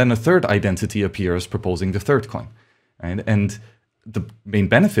 And then a third identity appears proposing the third coin. Right? And the main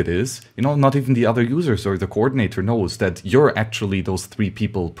benefit is, not even the other users or the coordinator knows that you're actually those 3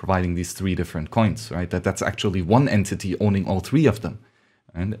 people providing these 3 different coins, right? That's actually one entity owning all 3 of them.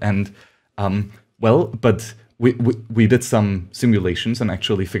 But we did some simulations and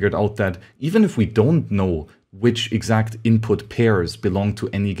actually figured out that even if we don't know which exact input pairs belong to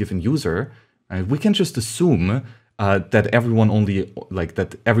any given user, we can just assume that everyone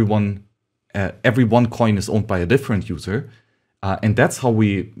every one coin is owned by a different user, and that's how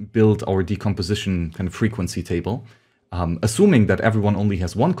we build our decomposition kind of frequency table, assuming that everyone only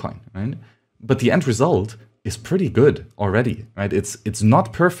has 1 coin, right? But the end result is pretty good already, right? It's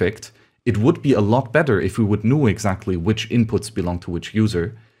not perfect. It would be a lot better if we would know exactly which inputs belong to which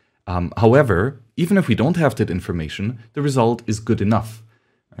user. However, even if we don't have that information, the result is good enough.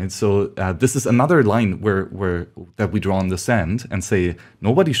 Right? So this is another line that we draw in the sand and say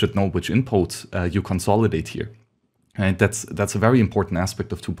nobody should know which inputs you consolidate here. Right? That's a very important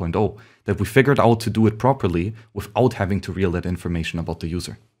aspect of 2.0, that we figured out to do it properly without having to reveal that information about the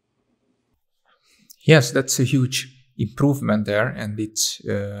user. Yes, that's a huge improvement there, and it's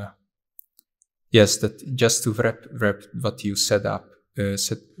yes, that just to wrap what you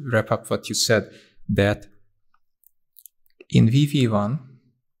wrap up what you said, that in VV1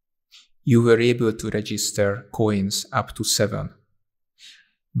 you were able to register coins up to 7.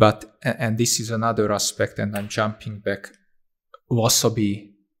 But, and this is another aspect, and I'm jumping back,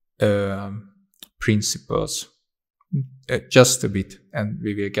 Wasabi principles just a bit, and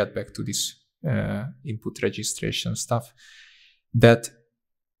we will get back to this input registration stuff, that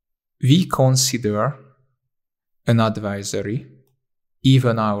we consider an advisory,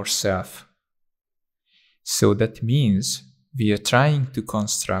 even ourselves. So that means we are trying to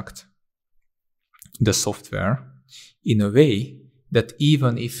construct the software in a way that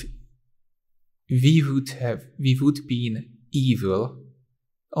even if we would be in evil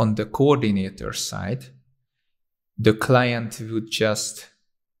on the coordinator side, the client would just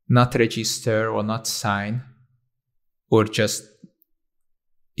not register or not sign, or just,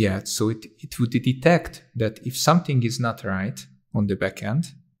 so it would detect that if something is not right on the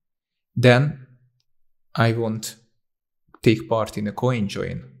backend, then I won't take part in a coin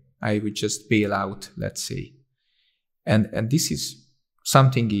join. I would just bail out, let's say. And this is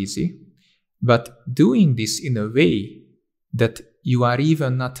something easy, but doing this in a way that you are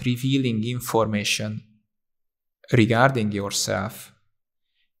even not revealing information regarding yourself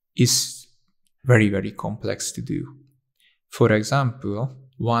is very, very complex to do. For example,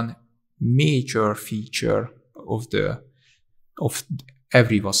 one major feature of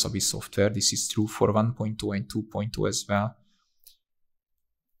every Wasabi software, this is true for 1.2 and 2.2 as well,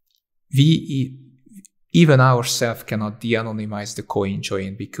 we even ourselves cannot de-anonymize the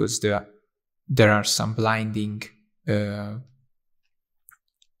CoinJoin because there are some blinding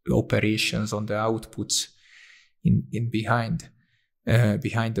operations on the outputs in behind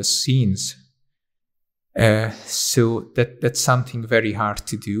the scenes. So that's something very hard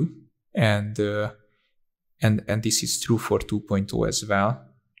to do, and this is true for 2.0 as well.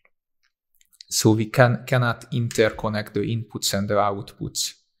 So we cannot interconnect the inputs and the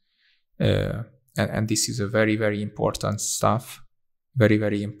outputs, and this is a very, very important stuff, very,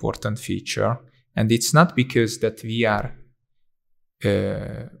 very important feature. And it's not because that we are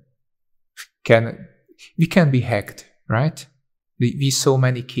we can be hacked, right? We saw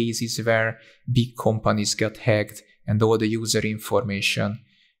many cases where big companies got hacked and all the user information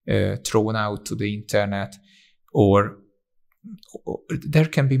thrown out to the internet, or there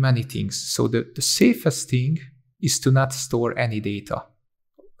can be many things. So the safest thing is to not store any data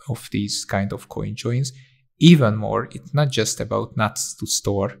of these kind of CoinJoins. Even more, it's not just about not to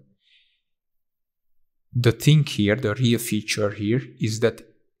store. The thing here, the real feature here, is that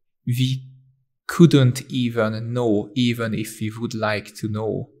we couldn't even know, even if we would like to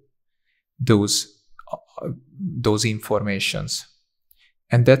know, those informations.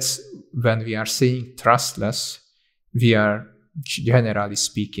 And that's when we are saying trustless, we are generally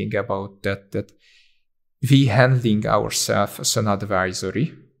speaking about that we handling ourselves as an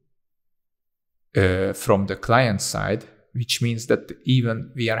advisory from the client side, which means that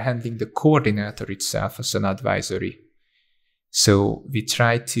even we are handling the coordinator itself as an advisory. So we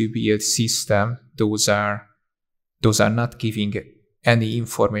try to be a system. Those are not giving any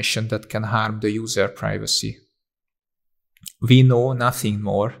information that can harm the user privacy. We know nothing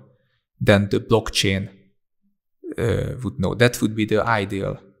more than the blockchain would know. That would be the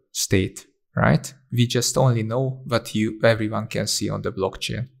ideal state, right? We just only know what everyone can see on the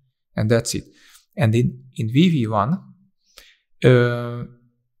blockchain, and that's it. And in VV1,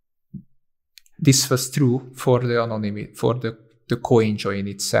 this was true for the anonymity, for the CoinJoin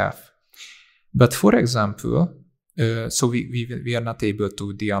itself. But for example, so we are not able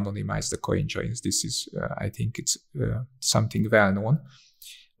to de-anonymize the CoinJoins. This is, I think it's something well known.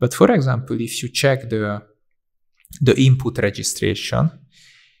 But for example, if you check the input registration,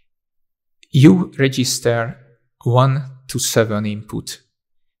 you register 1 to 7 input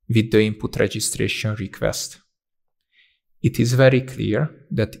with the input registration request. It is very clear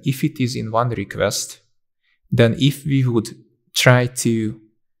that if it is in one request, then if we would try to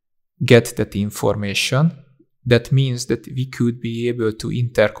get that information, that means that we could be able to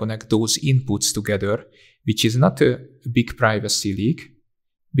interconnect those inputs together, which is not a big privacy leak,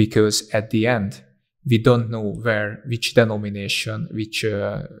 because at the end, we don't know which denomination, which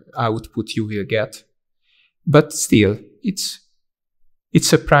output you will get. But still, it's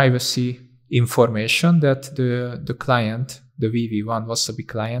a privacy information that the client, the VV1 Wasabi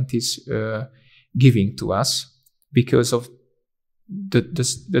client, is giving to us because of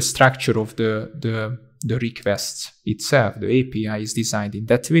the structure of the requests itself. The API is designed in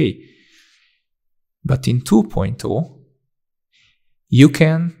that way. But in 2.0, you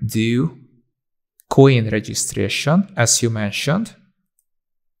can do coin registration, as you mentioned.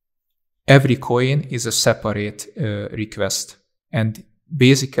 Every coin is a separate request, and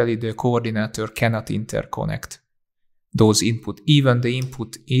basically the coordinator cannot interconnect those input. Even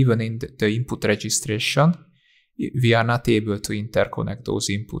in the input registration, we are not able to interconnect those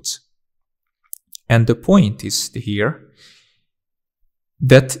inputs. And the point is here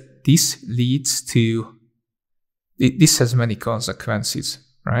that this has many consequences,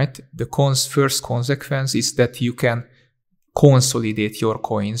 right? The first consequence is that you can consolidate your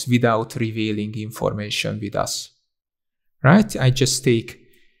coins without revealing information with us, right? I just take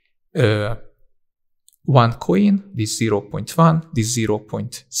one coin, this 0.1, this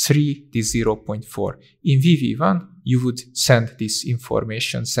 0.3, this 0.4. In VV1, you would send this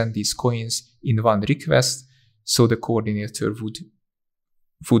information, send these coins in one request, so the coordinator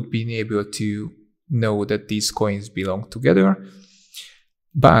would be able to know that these coins belong together.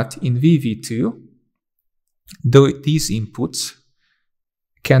 But in VV2, these inputs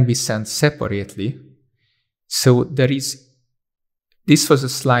can be sent separately. So this was a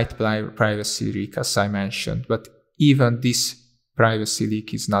slight privacy leak, as I mentioned, but even this privacy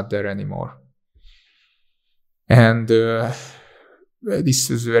leak is not there anymore. And this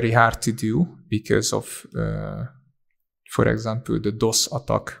is very hard to do because of, for example, the DOS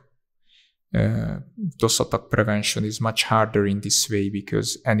attack. DOS attack prevention is much harder in this way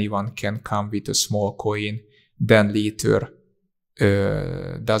because anyone can come with a small coin, then later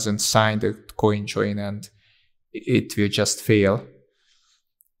doesn't sign the coin join and it will just fail,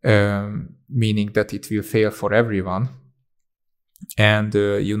 meaning that it will fail for everyone. And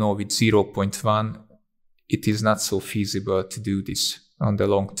with 0.1, it is not so feasible to do this on the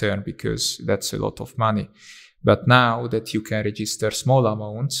long term because that's a lot of money. But now that you can register small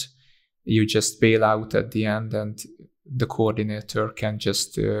amounts, you just bail out at the end and the coordinator can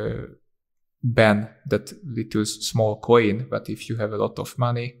just ban that little small coin. But if you have a lot of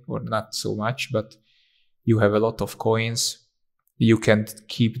money, or not so much, but you have a lot of coins, you can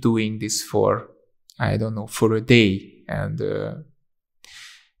keep doing this for, I don't know, for a day. And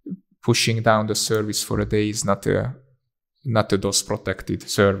pushing down the service for a day is not a DOS protected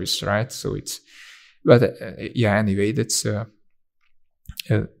service, right? So it's, but anyway, that's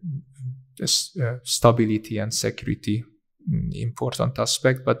stability and security important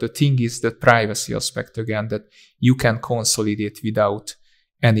aspect. But the thing is the privacy aspect again, that you can consolidate without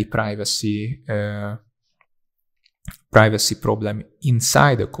any privacy problem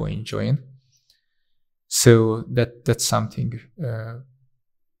inside a coin join. So that's something,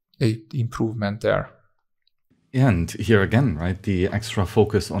 a improvement there. And here again, right, the extra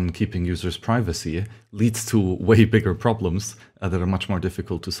focus on keeping users' privacy leads to way bigger problems that are much more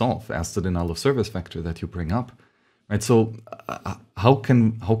difficult to solve, as the denial of service factor that you bring up, right? So how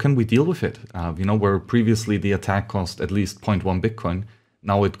can we deal with it? Where previously the attack cost at least 0.1 Bitcoin,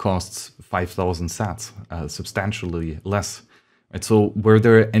 now it costs 5,000 sats, substantially less. Right? So were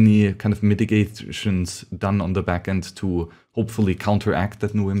there any kind of mitigations done on the back end to hopefully counteract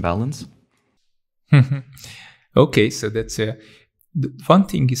that new imbalance? Okay, so that's one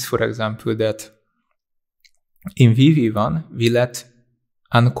thing is, for example, that in VV1, we let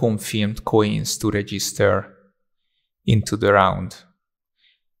unconfirmed coins to register into the round.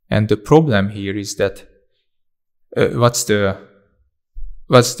 And the problem here is that what's the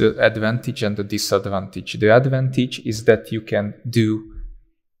advantage and the disadvantage? The advantage is that you can do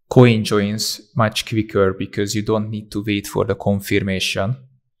coin joins much quicker because you don't need to wait for the confirmation,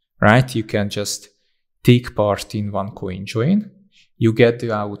 right? You can just take part in one coin join, you get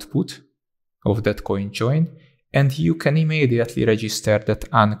the output of that coin join, and you can immediately register that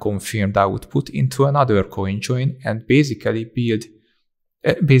unconfirmed output into another coin join and basically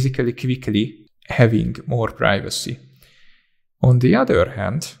quickly having more privacy. On the other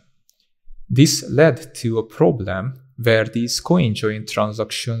hand, this led to a problem where these coin join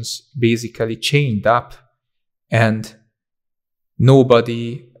transactions basically chained up and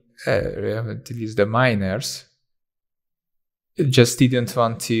nobody, at least the miners, just didn't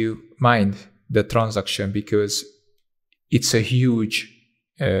want to mine the transaction because it's a huge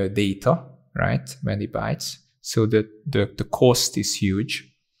data, right? Many bytes. So the cost is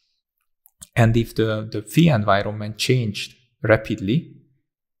huge. And if the fee environment changed rapidly,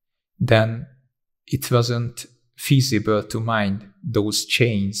 then it wasn't feasible to mine those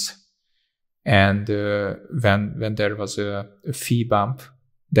chains. And when there was a fee bump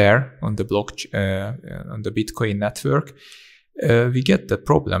there on the on the Bitcoin network, we get the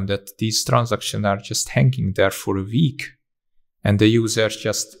problem that these transactions are just hanging there for a week, and the users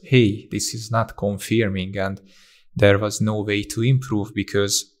just, hey, this is not confirming, and there was no way to improve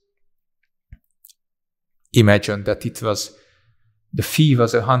because imagine that the fee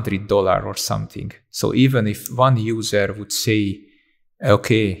was $100 or something. So even if one user would say,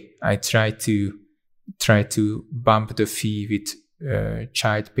 okay, I try to bump the fee with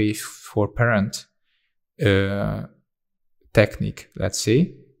child pay for parent technique, let's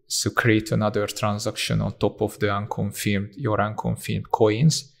say, so create another transaction on top of the your unconfirmed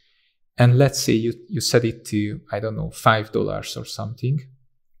coins, and let's say you set it to, I don't know, $5 or something.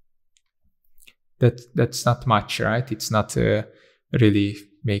 That's not much, right? It's not really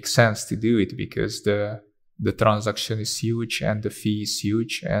makes sense to do it because the transaction is huge and the fee is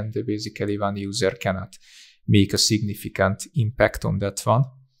huge, and basically one user cannot make a significant impact on that one.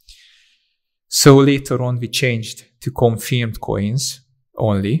 So later on we changed to confirmed coins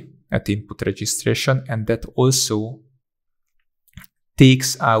only at input registration, and that also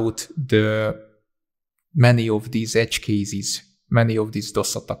takes out many of these edge cases, many of these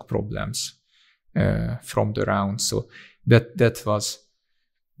DOS attack problems from the round. So that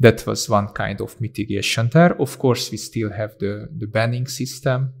was one kind of mitigation there. Of course, we still have the banning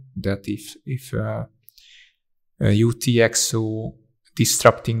system that if UTXO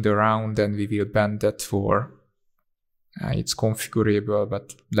disrupting the round, and we will ban that for, it's configurable,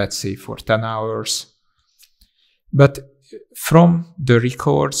 but let's say for 10 hours. But from the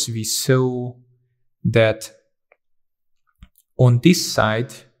records, we saw that on this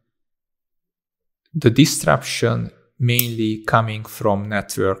side, the disruption mainly coming from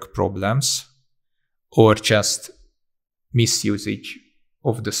network problems or just misusage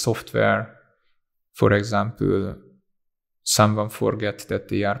of the software. For example, someone forget that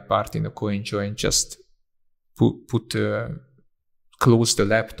they are part in a CoinJoin, just close the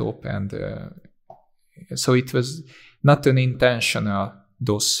laptop, and so it was not an intentional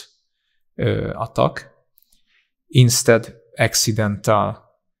DOS attack, instead accidental,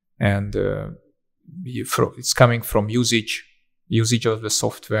 and it's coming from usage of the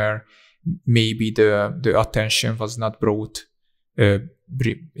software. Maybe the attention was not brought to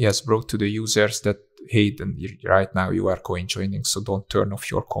the users that, hey, right now you are CoinJoining, so don't turn off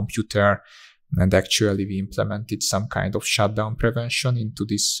your computer. And actually we implemented some kind of shutdown prevention into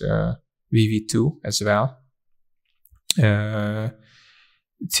this VV2 as well,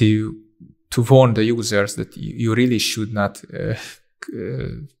 to warn the users that you really should not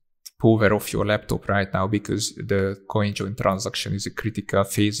power off your laptop right now, because the CoinJoin transaction is a critical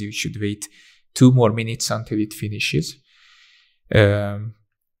phase. You should wait 2 more minutes until it finishes. So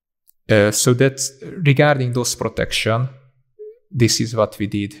that's regarding those protection. This is what we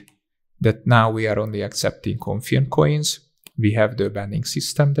did. That now we are only accepting confirmed coins. We have the banning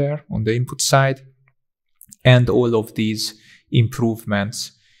system there on the input side, and all of these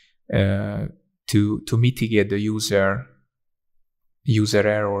improvements to mitigate the user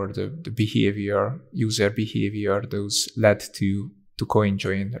error, the user behavior, those led to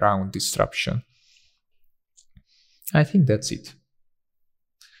CoinJoin round disruption. I think that's it.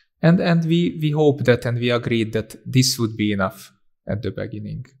 And we hope that, and we agreed that this would be enough at the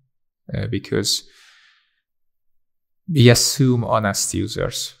beginning, because we assume honest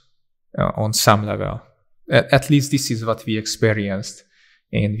users on some level. At least this is what we experienced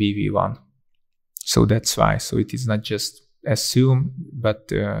in VV1. So that's why. So it is not just assume,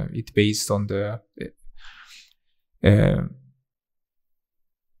 but it's based on the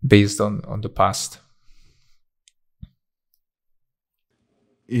past.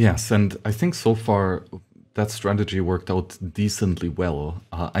 Yes, and I think so far that strategy worked out decently well.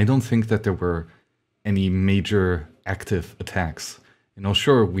 I don't think that there were any major active attacks.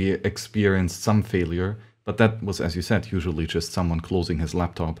 Sure, we experienced some failure, but that was, as you said, usually just someone closing his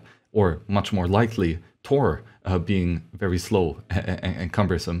laptop, or much more likely, Tor being very slow and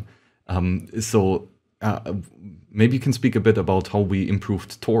cumbersome. So maybe you can speak a bit about how we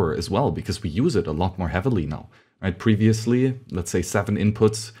improved Tor as well, because we use it a lot more heavily now. Right? Previously, let's say 7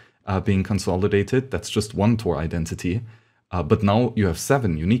 inputs being consolidated, that's just one Tor identity. But now you have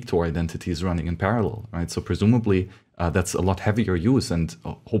 7 unique Tor identities running in parallel, right? So presumably that's a lot heavier use, and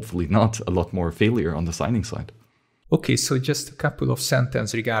hopefully not a lot more failure on the signing side. Okay, so just a couple of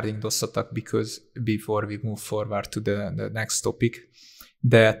sentences regarding DOS attack, because before we move forward to the next topic,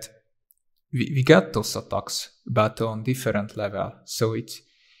 that we got DOS attacks, but on different level. So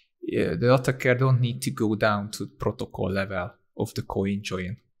the attacker don't need to go down to protocol level of the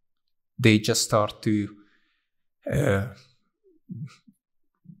CoinJoin. They just start to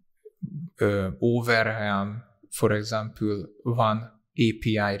overwhelm, for example, one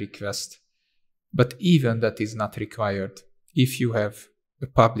API request. But even that is not required. If you have a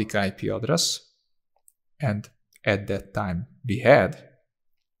public IP address, and at that time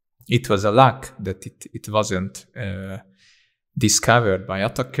it was a luck that it wasn't discovered by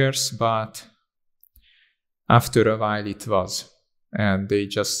attackers, but after a while it was, and they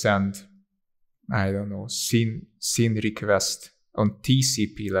just send, I don't know, SYN request on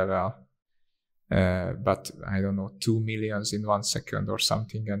TCP level, but I don't know, 2 million in 1 second or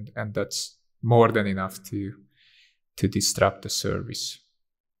something, and that's more than enough to disrupt the service.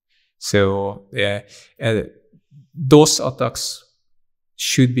 So those attacks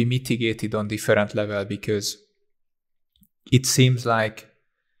should be mitigated on different level, because it seems like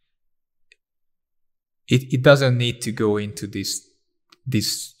it doesn't need to go into this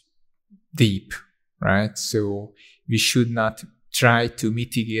deep, right? So we should not try to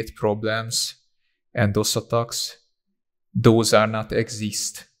mitigate problems and those attacks. Those are not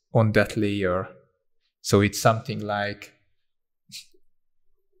exist on that layer. So it's something like,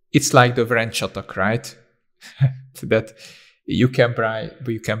 it's like the wrench attack, right? That you can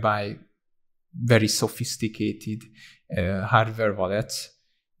buy very sophisticated hardware wallets,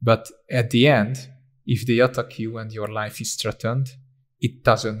 but at the end, if they attack you and your life is threatened, it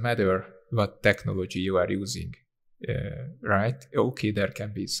doesn't matter what technology you are using. right? Okay, there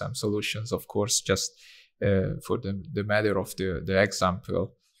can be some solutions, of course. Just for the matter of the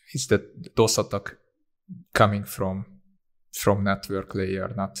example is that those attacks coming from network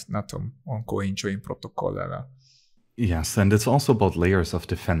layer, not on CoinJoin protocol level. Yes, and it's also about layers of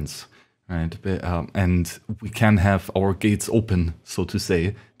defense, right? And we can have our gates open, so to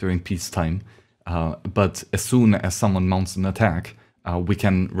say, during peacetime. But as soon as someone mounts an attack, we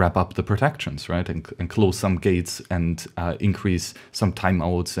can wrap up the protections, right? And close some gates and increase some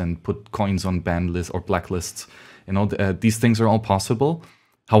timeouts and put coins on ban lists or blacklists. You know, these things are all possible.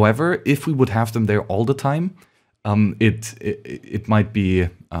 However, if we would have them there all the time, it might be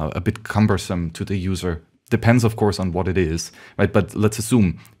a bit cumbersome to the user. Depends, of course, on what it is, right? But let's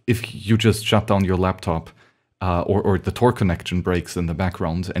assume if you just shut down your laptop or the Tor connection breaks in the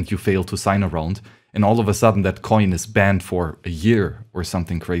background and you fail to sign a round, and all of a sudden that coin is banned for a year or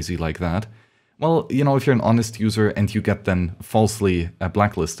something crazy like that. Well, you know, if you're an honest user and you get then falsely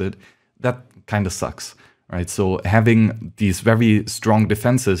blacklisted, that kind of sucks, right? So having these very strong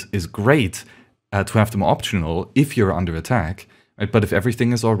defenses is great to have them optional if you're under attack. Right? But if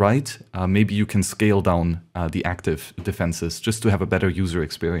everything is all right, maybe you can scale down the active defenses just to have a better user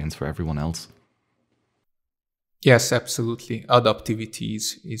experience for everyone else. Yes, absolutely. Adaptivity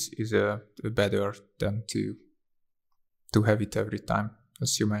is better than to have it every time,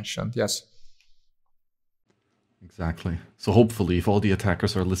 as you mentioned. Yes. Exactly. So hopefully, if all the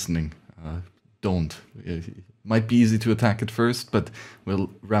attackers are listening, don't. It might be easy to attack at first, but we'll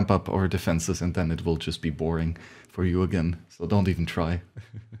ramp up our defenses and then it will just be boring for you again. So don't even try.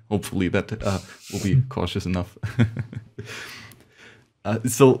 Hopefully that will be cautious enough.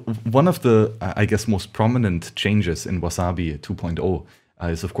 So one of the, I guess, most prominent changes in Wasabi 2.0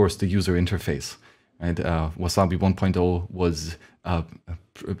 is, of course, the user interface. Right? Wasabi 1.0 was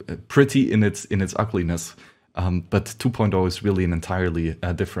pretty in its ugliness, but 2.0 is really an entirely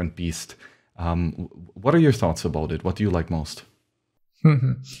different beast. What are your thoughts about it? What do you like most?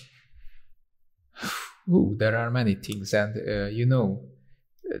 Ooh, there are many things, and you know,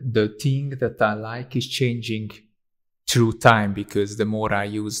 the thing that I like is changing through time, because the more I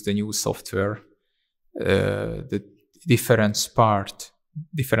use the new software, the different part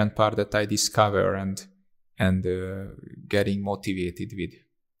that I discover and getting motivated with.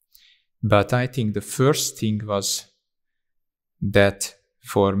 But I think the first thing was that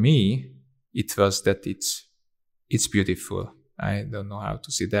for me, it was that it's beautiful. I don't know how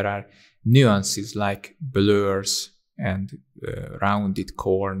to say. There are nuances like blurs and rounded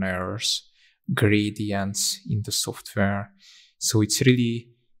corners, gradients in the software. So it's really,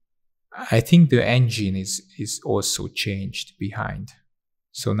 I think the engine is also changed behind.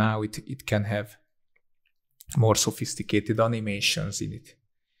 So now it can have more sophisticated animations in it.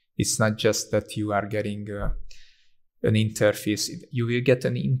 It's not just that you are getting an interface. You will get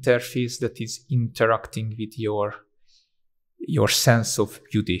an interface that is interacting with your sense of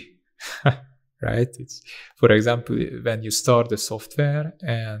beauty, right? It's, for example, when you start the software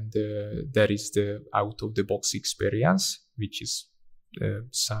and there is the out-of-the-box experience, which is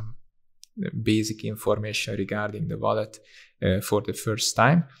some basic information regarding the wallet for the first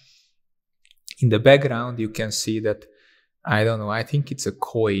time. In the background, you can see that, I don't know, I think it's a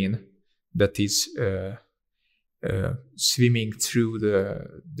coin that is swimming through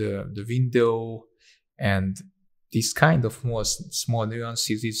the window, and this kind of more small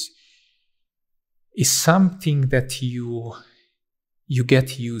nuances is something that you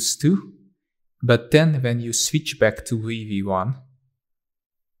get used to, but then when you switch back to VV1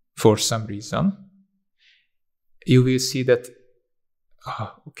 for some reason, you will see that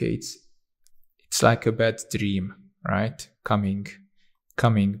okay, it's like a bad dream, right? Coming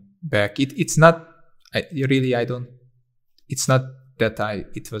back. It's not. It's not that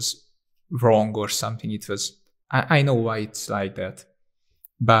it was wrong or something. It was. I know why it's like that,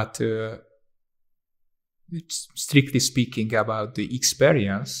 but it's strictly speaking about the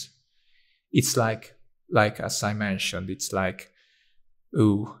experience, it's like as I mentioned, it's like,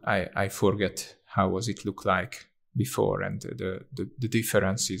 oh, I forget how was it look like before, and the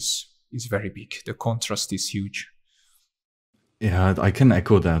difference is very big. The contrast is huge. Yeah, I can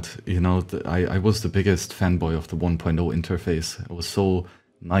echo that. You know, I was the biggest fanboy of the 1.0 interface. It was so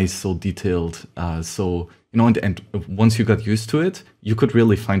nice, so detailed. So, you know, and once you got used to it, you could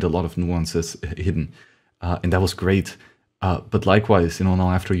really find a lot of nuances hidden. And that was great. But likewise, you know,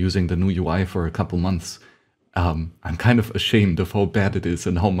 now after using the new UI for a couple months, I'm kind of ashamed of how bad it is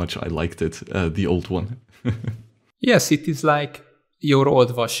and how much I liked it, the old one. Yes, it is like your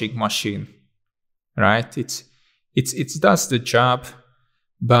old washing machine, right? It does the job,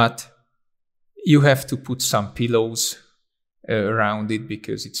 but you have to put some pillows around it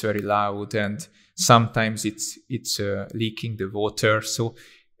because it's very loud, and sometimes it's leaking the water. So,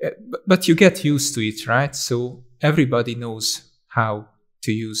 but you get used to it, right? So everybody knows how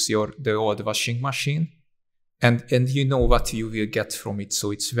to use the old washing machine, and you know what you will get from it.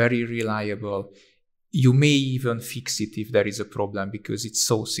 So it's very reliable. You may even fix it if there is a problem because it's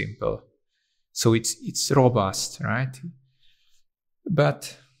so simple. So it's robust, right?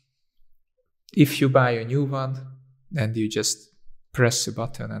 But if you buy a new one and you just press a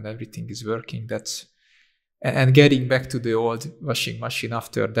button and everything is working, and getting back to the old washing machine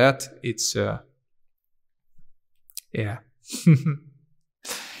after that, it's yeah.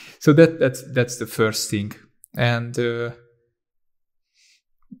 So that's the first thing. And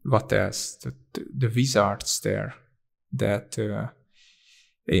what else? The wizards there that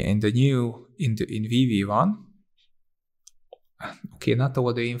in VV1. Okay, not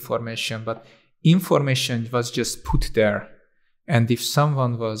all the information, but information was just put there. And if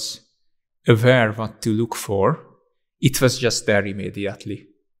someone was aware what to look for, it was just there immediately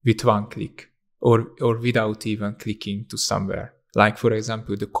with one click, or without even clicking to somewhere. Like, for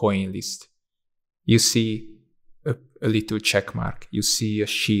example, the coin list. You see a little check mark, you see a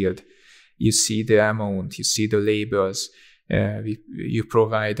shield, you see the amount, you see the labels. We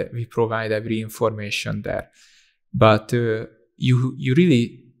provide every information there. But you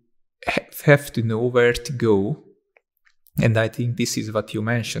really have to know where to go. And I think this is what you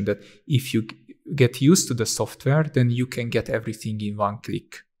mentioned, that if you get used to the software, then you can get everything in one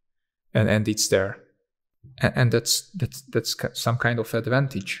click, and it's there. And that's some kind of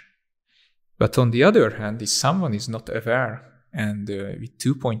advantage. But on the other hand, if someone is not aware, and with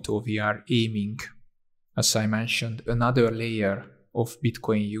 2.0 we are aiming, as I mentioned, another layer of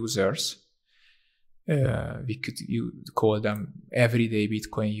Bitcoin users. We could call them everyday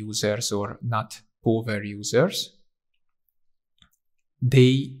Bitcoin users or not power users.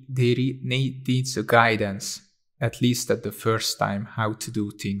 They need a guidance, at least at the first time, how to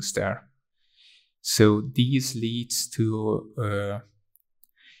do things there. So this leads to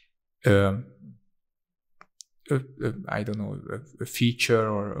I don't know, a feature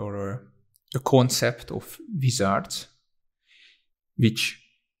or a concept of wizards, which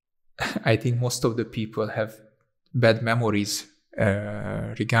I think most of the people have bad memories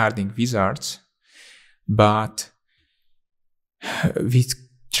regarding wizards, but we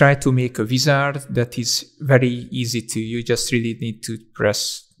try to make a wizard that is very easy to, you just really need to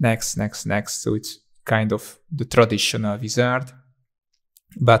press next, next, next. So it's kind of the traditional wizard.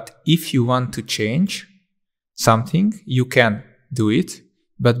 But if you want to change something, you can do it.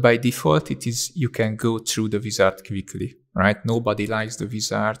 But by default, you can go through the wizard quickly, right? Nobody likes the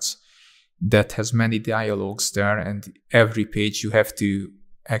wizards that has many dialogues there, and every page you have to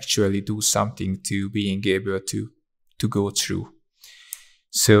actually do something to being able to go through.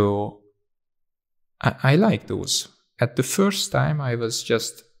 So I like those. At the first time, I was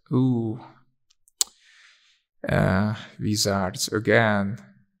just, wizards again.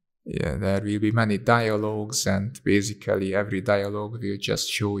 Yeah, there will be many dialogues, and basically every dialogue will just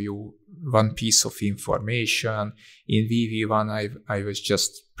show you one piece of information. In VV1, I was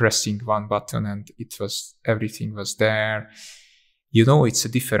just pressing one button and everything was there. You know, it's a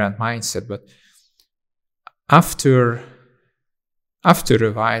different mindset, but after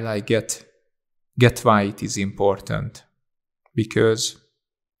a while, I get why it is important, because,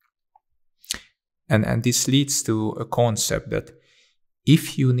 and this leads to a concept that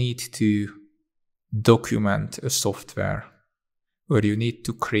if you need to document a software, or you need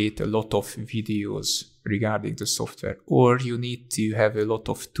to create a lot of videos regarding the software, or you need to have a lot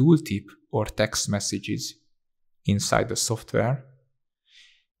of tooltip or text messages inside the software,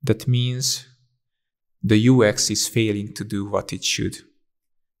 that means the UX is failing to do what it should.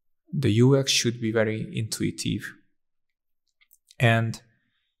 The UX should be very intuitive. And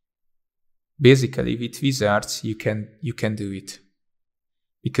basically with wizards, you can do it.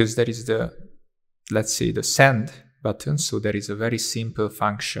 Because there is let's say the send button. So there is a very simple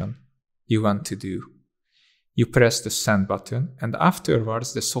function you want to do. You press the send button, and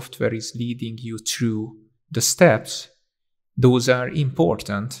afterwards the software is leading you through the steps. Those are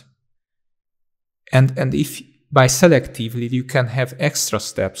important. And if by selectively you can have extra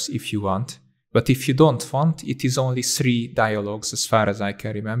steps if you want, but if you don't want, it is only 3 dialogues as far as I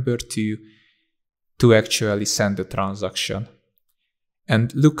can remember to actually send the transaction.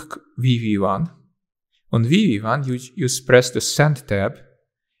 And look, VV1. On VV1, you press the send tab,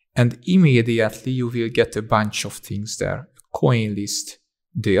 and immediately you will get a bunch of things there. Coin list,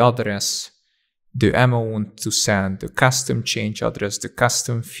 the address, the amount to send, the custom change address, the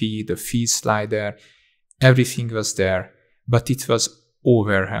custom fee, the fee slider, everything was there, but it was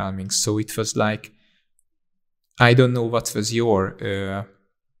overwhelming. So it was like, I don't know what was your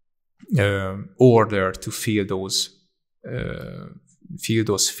order to fill those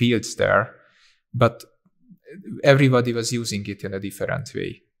fields there, but everybody was using it in a different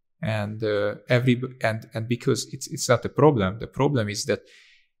way, and because it's not a problem. The problem is that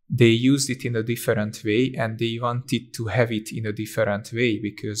they used it in a different way, and they wanted to have it in a different way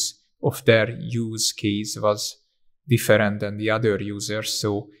because of their use case was different than the other users.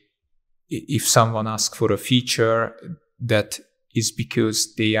 So if someone asks for a feature, that is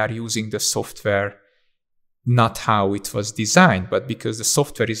because they are using the software not how it was designed, but because the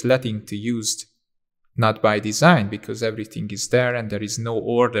software is letting to use not by design, because everything is there and there is no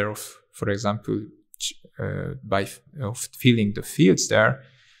order of, for example, of filling the fields there.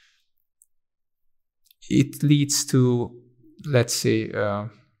 It leads to, let's say, an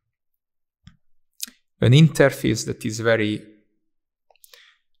interface that is very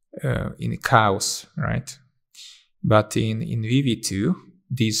in chaos, right? But in VV2,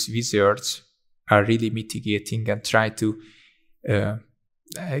 these wizards are really mitigating and try to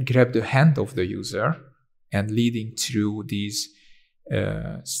grab the hand of the user and leading through these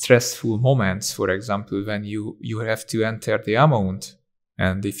stressful moments. For example, when you have to enter the amount,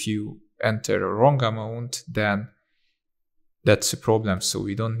 and if you enter a wrong amount, then that's a problem. So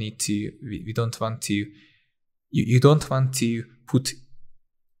we don't need to, we don't want to, you don't want to put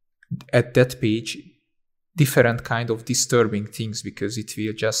at that page different kind of disturbing things, because it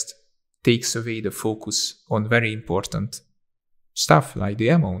will just takes away the focus on very important stuff like the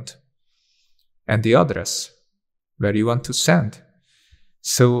amount and the address where you want to send.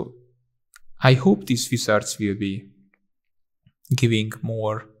 So I hope these wizards will be giving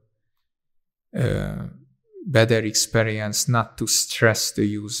more better experience, not to stress the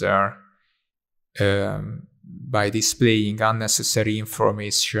user by displaying unnecessary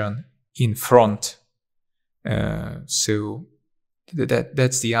information in front. So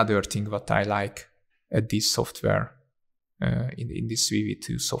that's the other thing what I like at this software, in this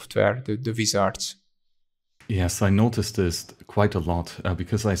VV2 software, the wizards. Yes, I noticed this quite a lot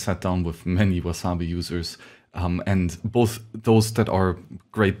because I sat down with many Wasabi users, and both those that are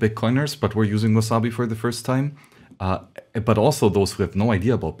great Bitcoiners but were using Wasabi for the first time, but also those who have no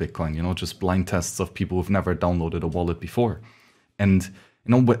idea about Bitcoin, you know, just blind tests of people who've never downloaded a wallet before. And you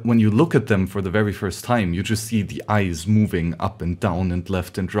know, when you look at them for the very first time, you just see the eyes moving up and down and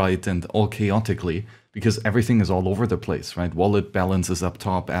left and right and all chaotically, because everything is all over the place, right? Wallet balance is up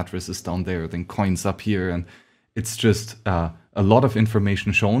top, address is down there, then coins up here, and it's just a lot of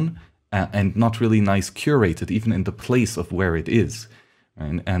information shown and not really nice curated, even in the place of where it is.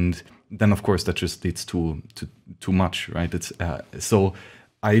 Right? And then, of course, that just leads to too much, right? It's so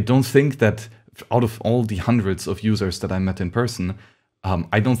I don't think that out of all the hundreds of users that I met in person,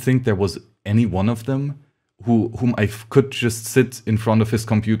 I don't think there was any one of them whom I could just sit in front of his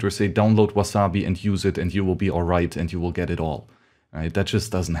computer, say, download Wasabi and use it, and you will be all right, and you will get it all. Right? That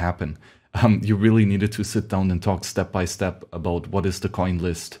just doesn't happen. You really needed to sit down and talk step by step about what is the coin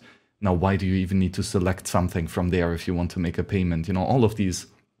list. Now, why do you even need to select something from there if you want to make a payment? You know, all of these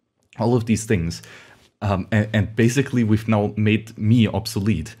things. And basically, we've now made me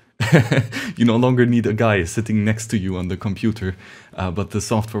obsolete. You no longer need a guy sitting next to you on the computer, but the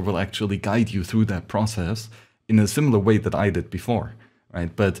software will actually guide you through that process in a similar way that I did before,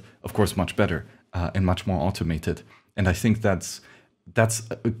 right? But of course, much better and much more automated. And I think that's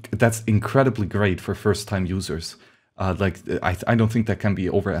incredibly great for first-time users. I don't think that can be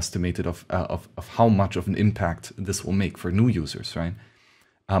overestimated of how much of an impact this will make for new users, right?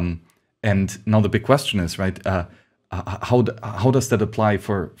 And now the big question is, right? How does that apply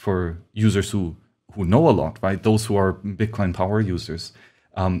for users who know a lot, right? Those who are Bitcoin Power users.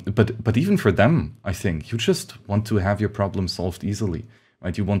 But even for them, I think you just want to have your problem solved easily,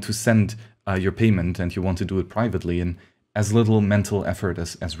 right? You want to send your payment and you want to do it privately in as little mental effort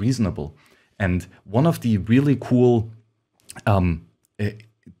as reasonable. And one of the really cool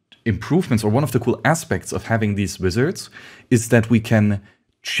improvements, or one of the cool aspects of having these wizards, is that we can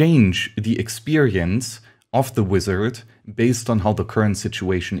change the experience of the wizard based on how the current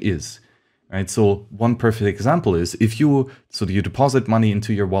situation is, right? So one perfect example is if you deposit money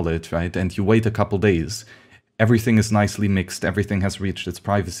into your wallet, right, and you wait a couple days, everything is nicely mixed, everything has reached its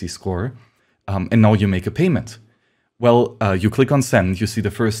privacy score, and now you make a payment. Well, you click on send, you see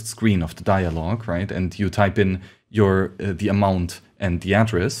the first screen of the dialog, right, and you type in the amount and the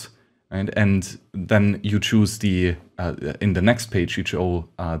address, right, and then you choose the in the next page, you show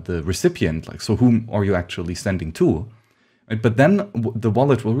the recipient, like, so whom are you actually sending to? Right? But then the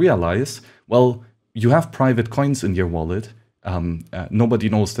wallet will realize, well, you have private coins in your wallet. Nobody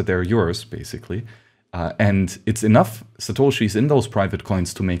knows that they're yours, basically. And it's enough Satoshis in those private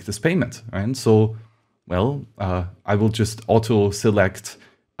coins to make this payment, right? So, well, I will just auto-select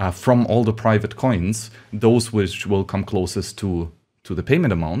from all the private coins, those which will come closest to the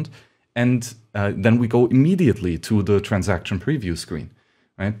payment amount. And then we go immediately to the transaction preview screen,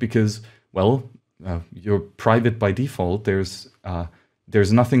 right? Because, well, you're private by default. There's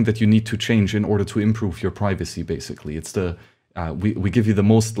nothing that you need to change in order to improve your privacy, basically. It's the we give you the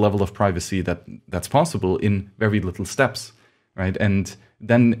most level of privacy that's possible in very little steps, right? And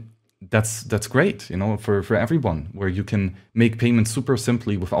then that's great, you know, for everyone, where you can make payments super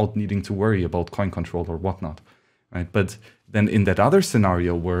simply without needing to worry about coin control or whatnot, right? But then in that other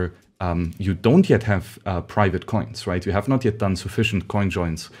scenario where you don't yet have private coins, right? You have not yet done sufficient coin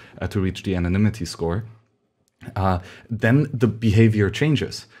joins to reach the anonymity score. Then the behavior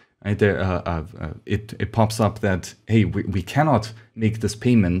changes, right? It pops up that, hey, we cannot make this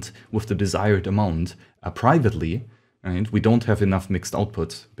payment with the desired amount privately, right? We don't have enough mixed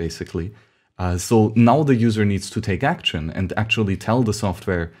outputs, basically. So now the user needs to take action and actually tell the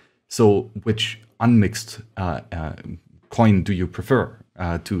software, so which unmixed coin do you prefer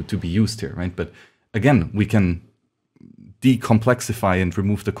to be used here, right? But again, we can decomplexify and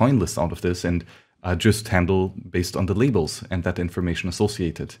remove the coin list out of this and just handle based on the labels and that information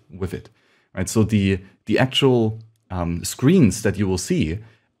associated with it, right? So the actual screens that you will see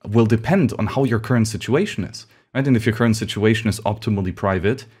will depend on how your current situation is, right? And if your current situation is optimally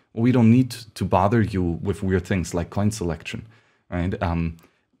private, well, we don't need to bother you with weird things like coin selection, right?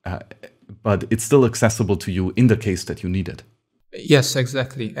 But it's still accessible to you in the case that you need it. Yes,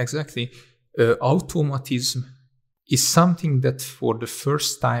 exactly. Automatism is something that for the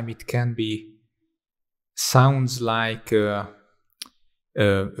first time it can be sounds like a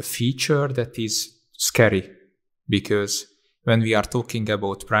feature that is scary, because when we are talking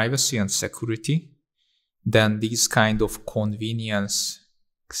about privacy and security, then these kind of convenience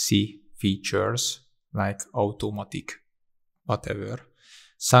features like automatic whatever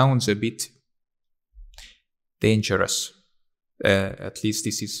sounds a bit dangerous. At least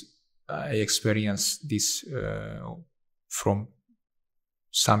I experienced this from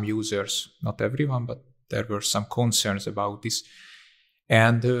some users, not everyone, but there were some concerns about this.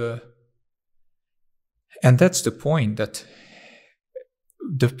 And that's the point, that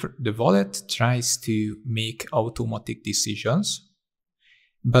the wallet tries to make automatic decisions,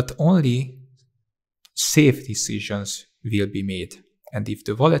 but only safe decisions will be made. And if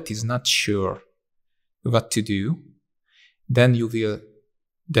the wallet is not sure what to do, then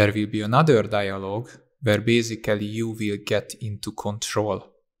there will be another dialogue where basically you will get into control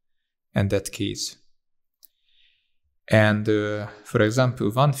in that case. And for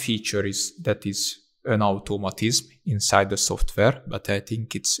example, one feature is an automatism inside the software, but I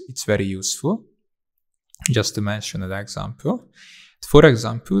think it's very useful. Just to mention an example. For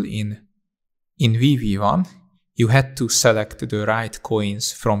example, in VV1, you had to select the right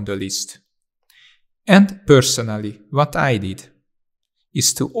coins from the list. And personally, what I did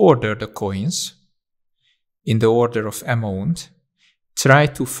is to order the coins in the order of amount, try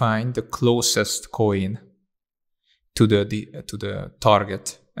to find the closest coin to the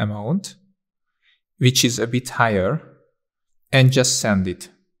target amount, which is a bit higher, and just send it.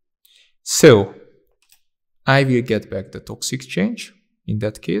 So I will get back the toxic change in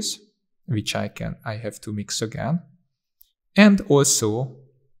that case, which I have to mix again. And also,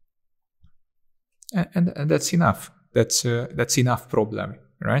 and that's enough. That's enough problem,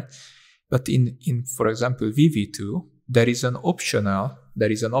 right? But in for example, VV2, there is an option,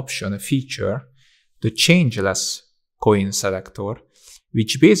 a feature, the Changeless coin selector,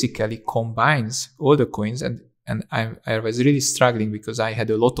 which basically combines all the coins. And I was really struggling because I had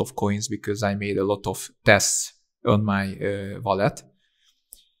a lot of coins because I made a lot of tests on my wallet.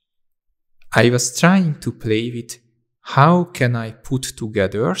 I was trying to play with how can I put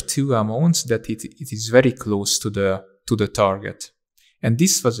together two amounts that it is very close to the target. And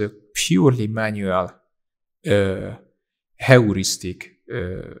this was a purely manual heuristic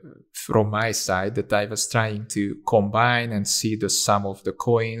from my side, that I was trying to combine and see the sum of the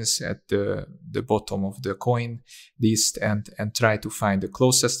coins at the bottom of the coin list and try to find the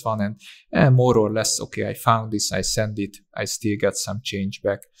closest one. And more or less, okay, I found this, I send it, I still get some change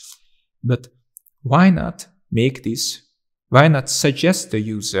back. But why not make this? Why not suggest the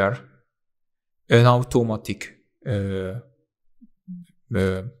user an automatic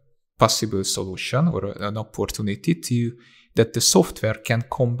possible solution or an opportunity that the software can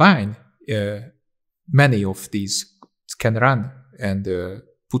combine many of these, can run and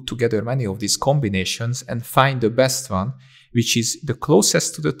put together many of these combinations and find the best one, which is the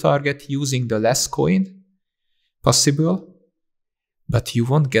closest to the target using the less coin possible, but you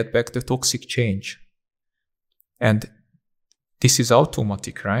won't get back the toxic change. And this is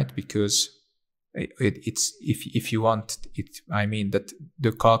automatic, right? Because it's if you want it, I mean that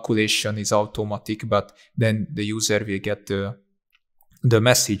the calculation is automatic, but then the user will get the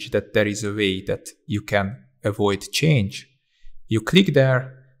message that there is a way that you can avoid change. You click there,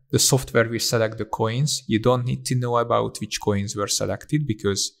 the software will select the coins. You don't need to know about which coins were selected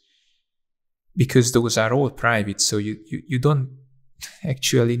because those are all private. So you don't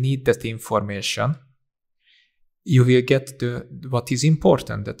actually need that information. You will get what is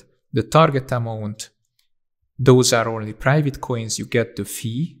important, that the target amount, those are only private coins. You get the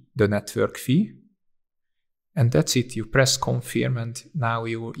fee, the network fee, and that's it. You press confirm, and now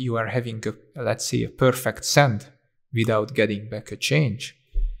you are having let's say a perfect send without getting back a change.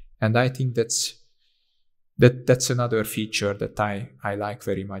 And I think that's another feature that I like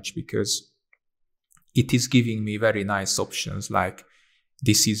very much, because it is giving me very nice options, like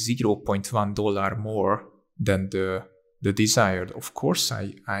this is $0.1 more than the desired. Of course,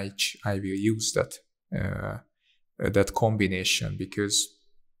 I will use that combination, because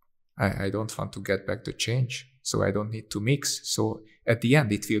I don't want to get back the change, so I don't need to mix. So at the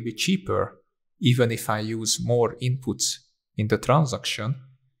end, it will be cheaper, even if I use more inputs in the transaction.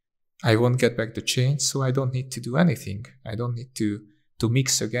 I won't get back the change, so I don't need to do anything. I don't need to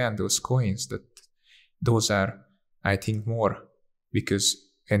mix again those coins. Those are, I think, more, because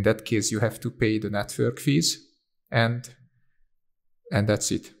in that case you have to pay the network fees, and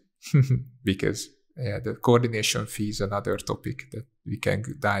that's it. Because the coordination fee is another topic that we can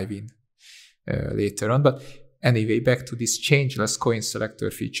dive in later on. But anyway, back to this changeless coin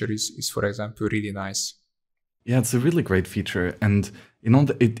selector feature is for example really nice. Yeah, it's a really great feature, and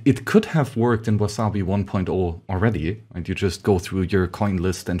it could have worked in Wasabi 1.0 already, and you just go through your coin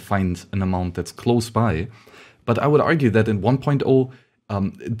list and find an amount that's close by. But I would argue that in 1.0,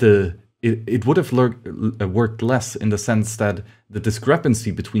 it would have worked less, in the sense that the discrepancy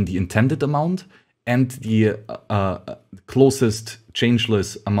between the intended amount and the closest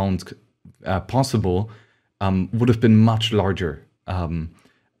changeless amount possible would have been much larger.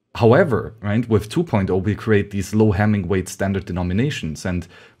 However, right, with 2.0, we create these low Hamming weight standard denominations. And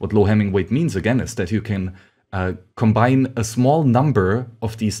what low Hamming weight means, again, is that you can combine a small number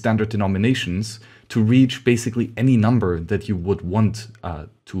of these standard denominations to reach basically any number that you would want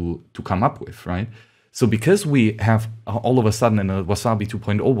to come up with, right? So because we have all of a sudden in a Wasabi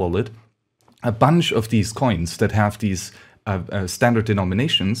 2.0 wallet a bunch of these coins that have these standard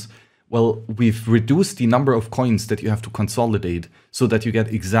denominations, well, we've reduced the number of coins that you have to consolidate so that you get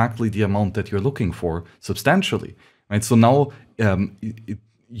exactly the amount that you're looking for substantially, right? So now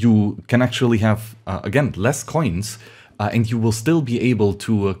you can actually have, again, less coins, and you will still be able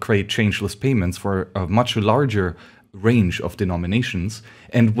to create changeless payments for a much larger range of denominations,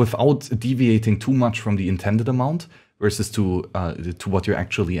 and without deviating too much from the intended amount versus to what you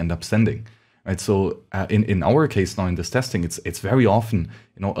actually end up sending. Right, so in our case now in this testing, it's very often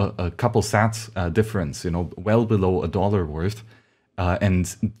a couple sats difference, well below $1 worth,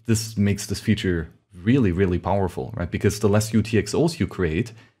 and this makes this feature really, really powerful, right? Because the less UTXOs you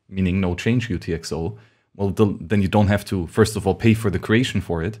create, meaning no change UTXO, well, then you don't have to, first of all, pay for the creation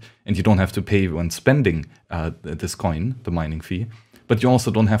for it, and you don't have to pay when spending this coin, the mining fee, but you also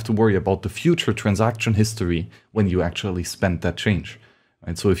don't have to worry about the future transaction history when you actually spend that change.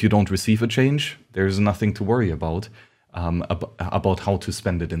 Right, so if you don't receive a change, there's nothing to worry about how to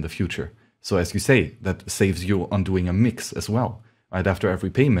spend it in the future. So as you say, that saves you on doing a mix as well. Right, after every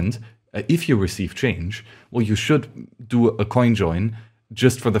payment, if you receive change, well, you should do a coin join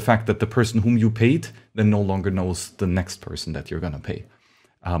just for the fact that the person whom you paid then no longer knows the next person that you're going to pay.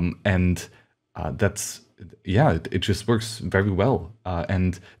 That's, yeah, it just works very well.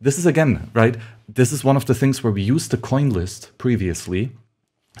 And this is, again, right, this is one of the things where we used the coin list previously.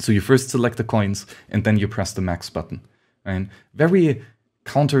 So you first select the coins and then you press the max button. Right? Very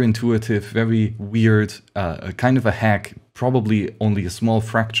counterintuitive, very weird, kind of a hack. Probably only a small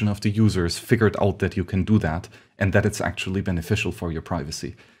fraction of the users figured out that you can do that and that it's actually beneficial for your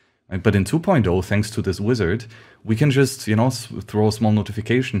privacy. Right? But in 2.0, thanks to this wizard, we can just, throw a small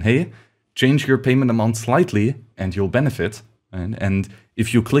notification, hey, change your payment amount slightly and you'll benefit. Right? And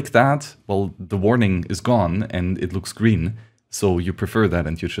if you click that, well, the warning is gone and it looks green. So you prefer that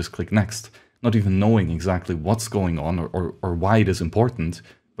and you just click next, not even knowing exactly what's going on or why it is important,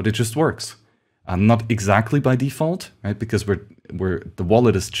 but it just works. Not exactly by default, right? Because the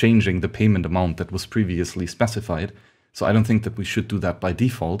wallet is changing the payment amount that was previously specified. So I don't think that we should do that by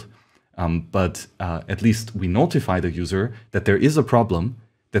default. But at least we notify the user that there is a problem,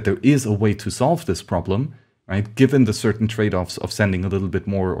 that there is a way to solve this problem, right? Given the certain trade-offs of sending a little bit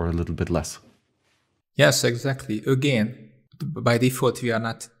more or a little bit less. Yes, exactly. Again, by default, we are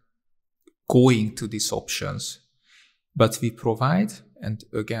not going to these options, but we provide, and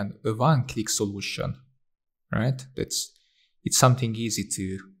again, a one-click solution, right? It's something easy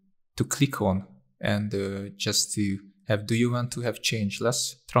to click on and just to have, do you want to have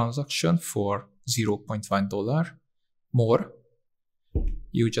changeless transaction for $0.1 more?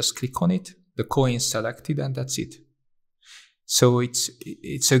 You just click on it, the coin is selected, and that's it. So it's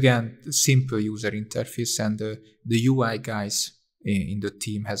again, a simple user interface, and the UI guys in the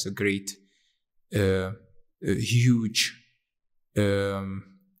team has a great, huge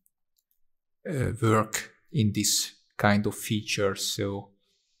work in this kind of feature. So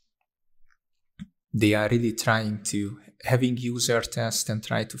they are really trying to having user test and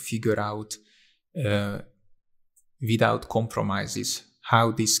try to figure out without compromises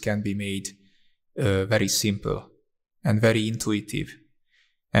how this can be made very simple and very intuitive.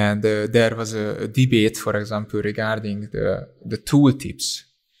 And there was a debate, for example, regarding the tooltips.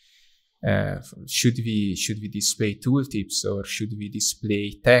 Should we display tooltips, or should we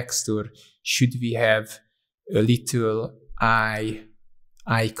display text, or should we have a little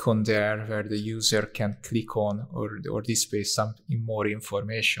icon there where the user can click on or display some more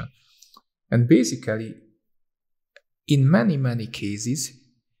information? And basically, in many cases,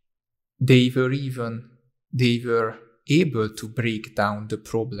 they were able to break down the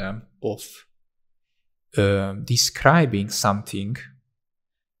problem of describing something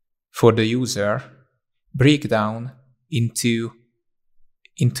for the user, break down into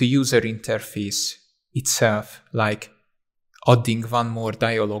user interface itself, like adding one more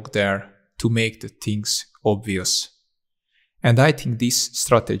dialogue there to make the things obvious. And I think this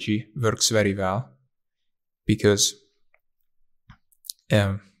strategy works very well, because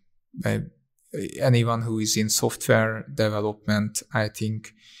anyone who is in software development, I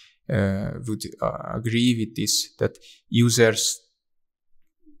think, would agree with this, that users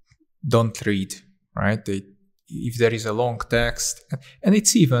don't read, right? If there is a long text, and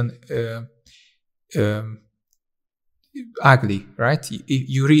it's even ugly, right?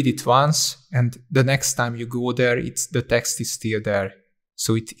 You read it once, and the next time you go there, the text is still there.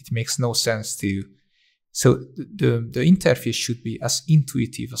 So it makes no sense to you. So the interface should be as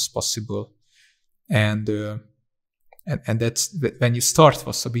intuitive as possible. And that's when you start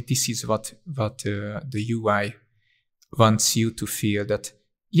Wasabi, this is what the UI wants you to feel, that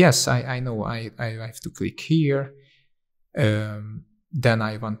yes, I know I have to click here, then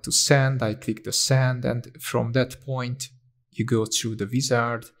I want to send, I click the send, and from that point you go through the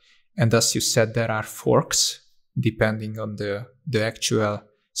wizard, and as you said, there are forks depending on the actual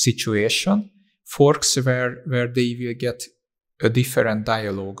situation, forks where they will get a different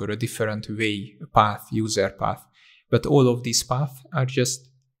dialogue or a different way, a path, user path. But all of these paths are just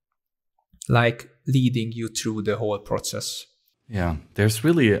like leading you through the whole process. Yeah, there's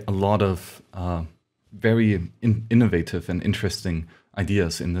really a lot of very innovative and interesting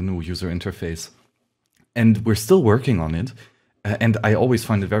ideas in the new user interface. And we're still working on it. And I always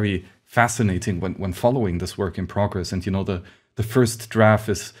find it very fascinating when following this work in progress. And, you know, the first draft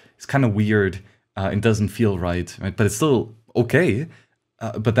is kind of weird. It doesn't feel right? But it's still okay.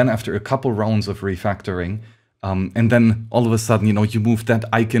 But then after a couple rounds of refactoring, and then all of a sudden, you know, you move that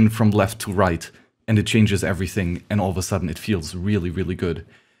icon from left to right, and it changes everything, and all of a sudden it feels really, really good.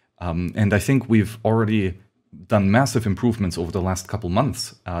 And I think we've already done massive improvements over the last couple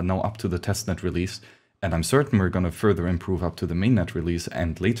months, now up to the testnet release, and I'm certain we're going to further improve up to the mainnet release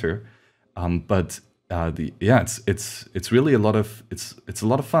and later. It's really a lot of it's a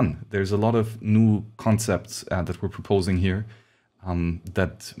lot of fun. There's a lot of new concepts that we're proposing here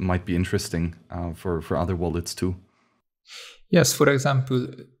that might be interesting for other wallets too. Yes, for example,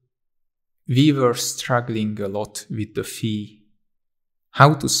 we were struggling a lot with the fee,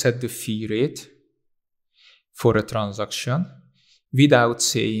 how to set the fee rate for a transaction without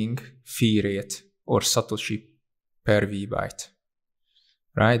saying fee rate or Satoshi per V-byte,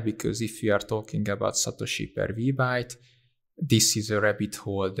 right? Because if we are talking about Satoshi per V-byte, this is a rabbit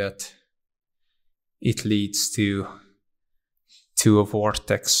hole that it leads to a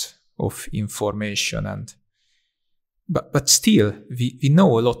vortex of information. But still, we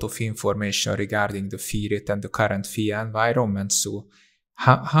know a lot of information regarding the fee rate and the current fee environment. So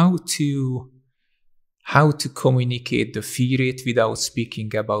how to how to communicate the fee rate without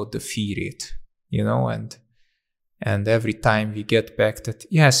speaking about the fee rate, you know, and every time we get back that,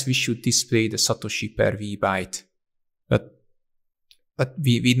 yes, we should display the Satoshi per V byte, but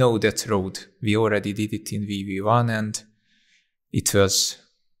we know that road. We already did it in VV1 and it was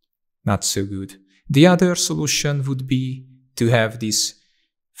not so good. The other solution would be to have this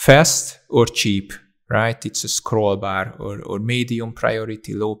fast or cheap, right? It's a scroll bar or medium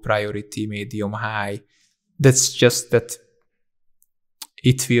priority, low priority, medium, high. That's just that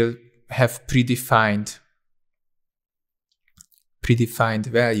it will have predefined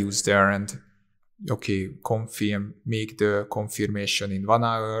values there, and okay, make the confirmation in 1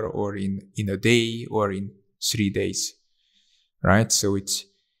 hour or in a day or in 3 days, right? So it's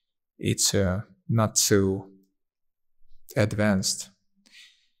not so advanced.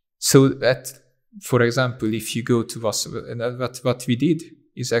 So that, for example, if you go to Wasabi, and what we did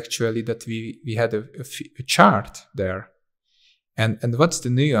is actually that we had a chart there. And what's the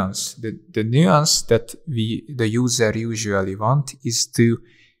nuance? The nuance that the user usually want is to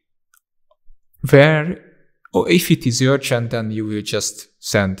if it is urgent, then you will just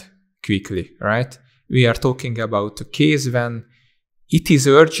send quickly, right? We are talking about a case when it is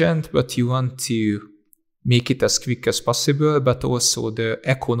urgent, but you want to make it as quick as possible, but also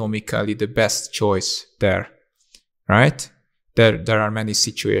economically the best choice there, right? There are many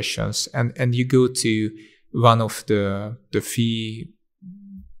situations, and you go to one of the fee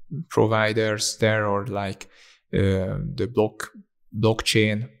providers there, or like the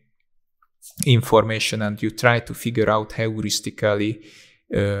blockchain information, and you try to figure out heuristically,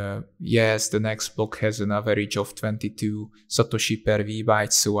 yes, the next block has an average of 22 Satoshi per V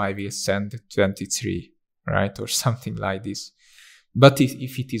byte, so I will send 23, right? Or something like this. But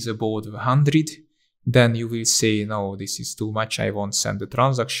if it is above 100, then you will say, no, this is too much, I won't send the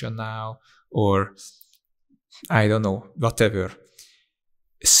transaction now, or I don't know, whatever.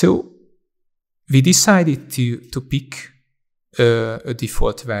 So we decided to pick a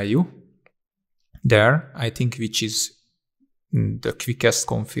default value there, I think, which is the quickest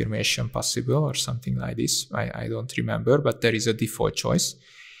confirmation possible or something like this. I don't remember, but there is a default choice.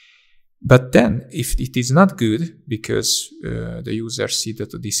 But then if it is not good, because the user see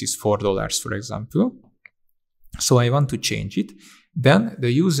that this is $4, for example, so I want to change it, then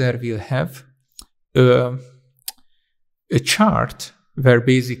the user will have a chart where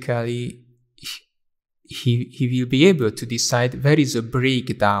basically he will be able to decide where is a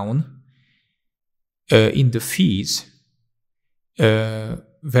breakdown in the fees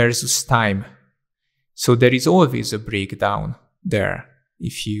versus time. So there is always a breakdown there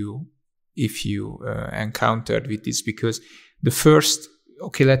if you encountered with this, because the first,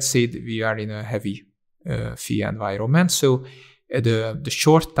 okay, let's say that we are in a heavy fee environment, so the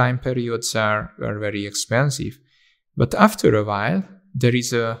short time periods are very expensive. But after a while, there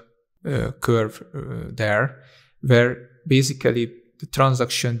is a curve there where basically the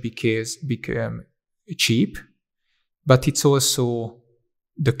transaction became cheap, but it's also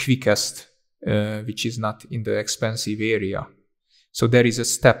the quickest, which is not in the expensive area. So there is a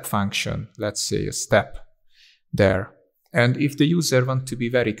step function, let's say a step there. And if the user wants to be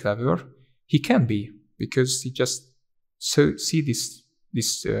very clever, he can be, because he just see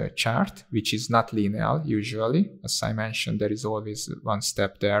this chart, which is not linear usually. As I mentioned, there is always one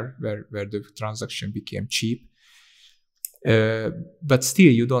step there where the transaction became cheap. But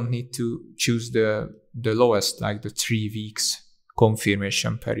still, you don't need to choose the lowest, like the 3 weeks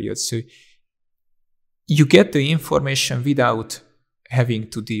confirmation period. So you get the information without having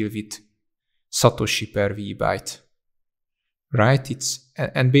to deal with Satoshi per V byte, right?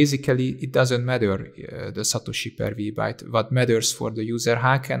 And basically it doesn't matter the Satoshi per V byte. What matters for the user,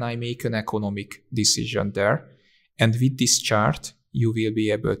 how can I make an economic decision there? And with this chart, you will be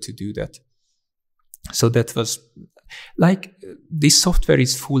able to do that. So that was like, this software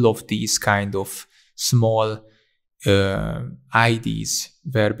is full of these kind of small IDs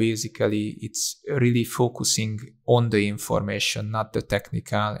where basically it's really focusing on the information, not the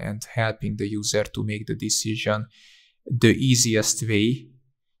technical, and helping the user to make the decision the easiest way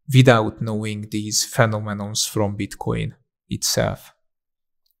without knowing these phenomena from Bitcoin itself.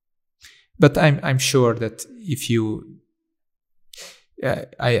 But I'm sure that if you,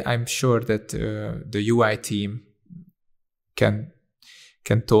 I'm sure that the UI team can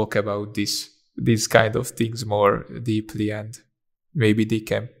talk about these kind of things more deeply, and maybe they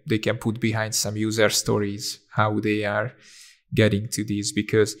can put behind some user stories how they are getting to these,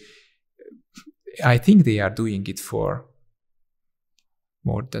 because I think they are doing it for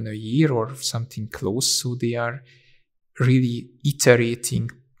more than a year or something close. So they are really iterating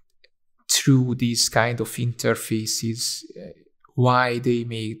through these kind of interfaces, why they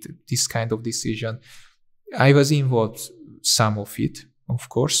made this kind of decision. I was involved some of it, of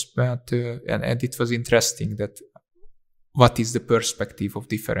course, but and it was interesting that what is the perspective of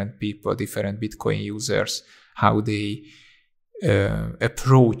different people, different Bitcoin users, how they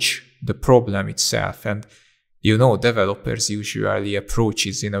approach the problem itself. And developers usually approach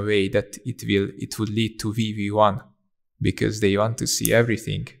it in a way that it would lead to VV1, because they want to see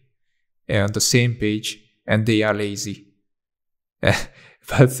everything on the same page, and they are lazy.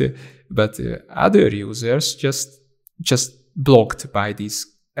 but other users just blocked by this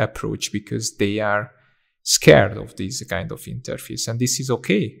approach because they are scared of this kind of interface, and this is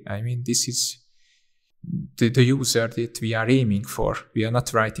okay. I mean, this is the user that we are aiming for. We are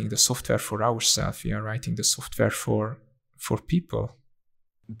not writing the software for ourselves. We are writing the software for people.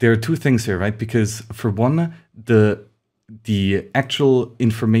 There are two things here, right? Because for one, the actual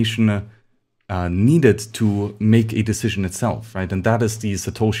information needed to make a decision itself, right? And that is the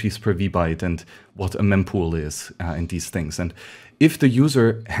satoshis per vbyte and what a mempool is and these things. And if the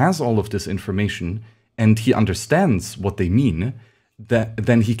user has all of this information and he understands what they mean,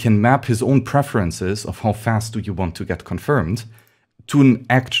 then he can map his own preferences of how fast do you want to get confirmed to an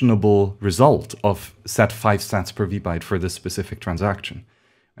actionable result of set 5 sats per vbyte for this specific transaction,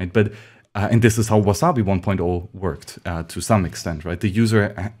 right? But and this is how Wasabi 1.0 worked to some extent, right? The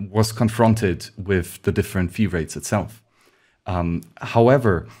user was confronted with the different fee rates itself.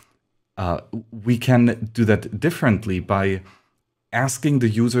 However, we can do that differently by asking the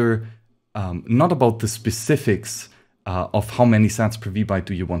user not about the specifics of how many sats per vbyte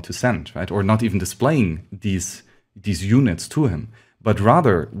do you want to send, right? Or not even displaying these units to him, but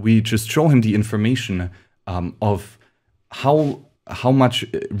rather we just show him the information of how much,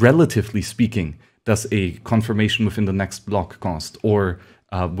 relatively speaking, does a confirmation within the next block cost, or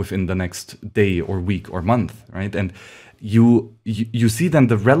within the next day or week or month, right? And you see then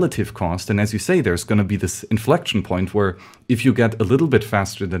the relative cost, and as you say, there's going to be this inflection point where if you get a little bit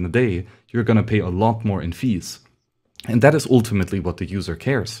faster than a day, you're going to pay a lot more in fees. And that is ultimately what the user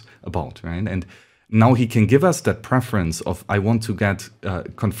cares about, right? And now he can give us that preference of, I want to get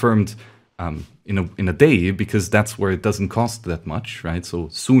confirmed in a day, because that's where it doesn't cost that much, right? So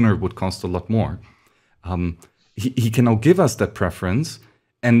sooner would cost a lot more. He can now give us that preference,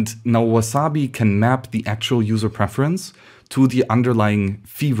 and now Wasabi can map the actual user preference to the underlying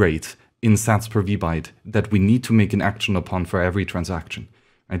fee rate in sats per vbyte that we need to make an action upon for every transaction,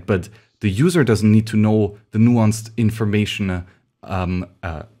 right? But the user doesn't need to know the nuanced information,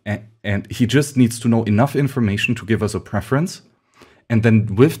 and he just needs to know enough information to give us a preference. And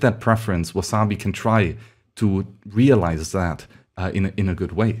then with that preference, Wasabi can try to realize that in a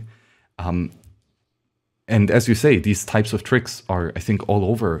good way. And as you say, these types of tricks are, I think, all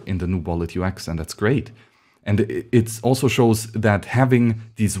over in the new wallet UX, and that's great. And it also shows that having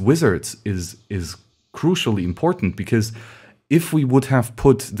these wizards is crucially important, because if we would have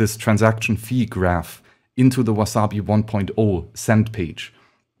put this transaction fee graph into the Wasabi 1.0 send page,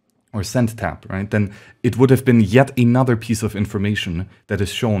 or send tab, right, then it would have been yet another piece of information that is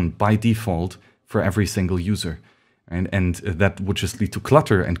shown by default for every single user. And that would just lead to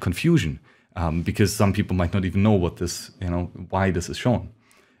clutter and confusion, because some people might not even know what this, why this is shown.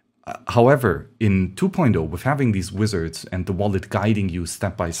 However, in 2.0, with having these wizards and the wallet guiding you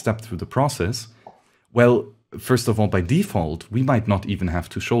step by step through the process, well, first of all, by default, we might not even have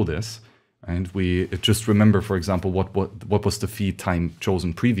to show this. And we just remember, for example, what was the feed time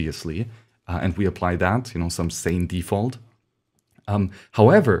chosen previously, and we apply that, some sane default.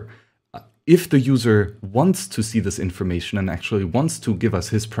 However, if the user wants to see this information and actually wants to give us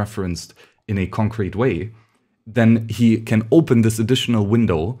his preference in a concrete way, then he can open this additional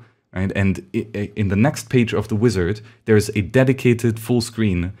window, right? And in the next page of the wizard, there's a dedicated full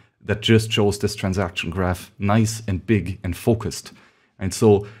screen that just shows this transaction graph, nice and big and focused. And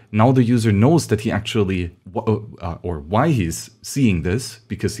so now the user knows that he actually, or why he's seeing this,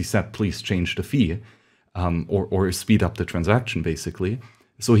 because he said, please change the fee, or speed up the transaction, basically.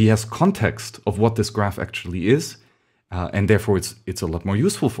 So he has context of what this graph actually is, and therefore it's a lot more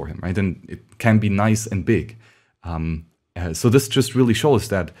useful for him, right? And it can be nice and big. So this just really shows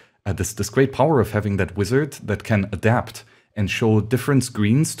that this great power of having that wizard that can adapt and show different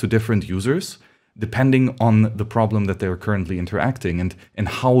screens to different users, depending on the problem that they're currently interacting and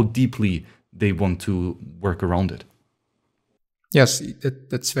how deeply they want to work around it. Yes,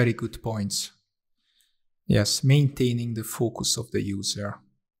 that's very good points. Yes, maintaining the focus of the user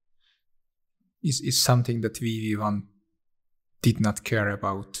is something that VV1 did not care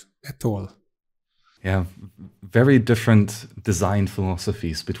about at all. Yeah, very different design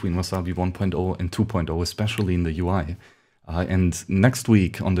philosophies between Wasabi 1.0 and 2.0, especially in the UI. And next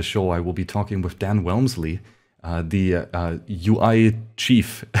week on the show, I will be talking with Dan Welmsley, the UI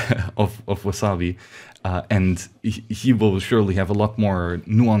chief of Wasabi, and he will surely have a lot more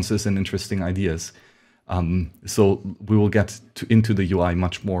nuances and interesting ideas. So we will get into the UI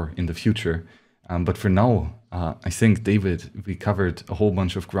much more in the future. But for now, I think, David, we covered a whole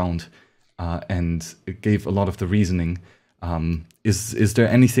bunch of ground and gave a lot of the reasoning. Is there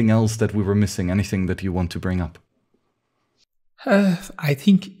anything else that we were missing? Anything that you want to bring up? I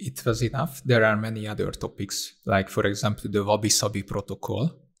think it was enough. There are many other topics, like, for example, the Wasabi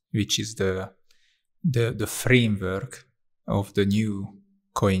protocol, which is the framework of the new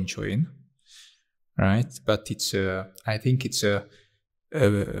CoinJoin, right? But it's I think it's a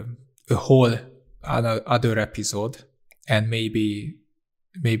whole other episode, and maybe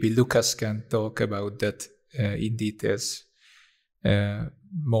Lucas can talk about that in details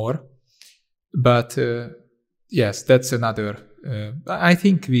more. But yes, that's another. I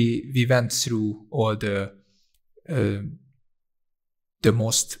think we went through all the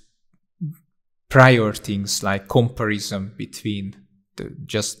most prior things, like comparison between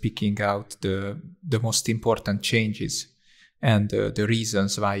just picking out the most important changes and the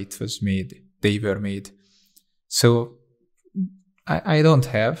reasons why they were made. So I don't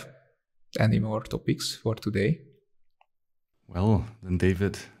have any more topics for today. Well, then,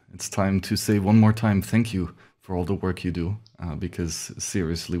 David, it's time to say one more time thank you for all the work you do, because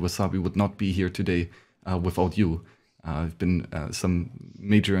seriously, Wasabi would not be here today without you. You've been some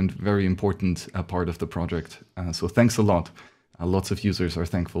major and very important part of the project. So thanks a lot. Lots of users are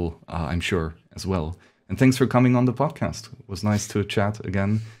thankful, I'm sure, as well. And thanks for coming on the podcast. It was nice to chat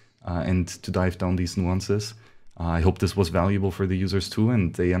again and to dive down these nuances. I hope this was valuable for the users too,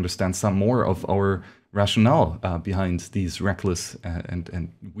 and they understand some more of our rationale behind these reckless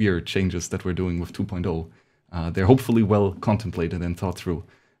and weird changes that we're doing with 2.0. They're hopefully well contemplated and thought through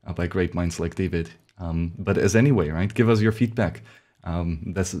by great minds like David. But as anyway, right, give us your feedback.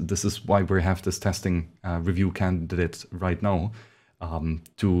 This is why we have this testing review candidate right now,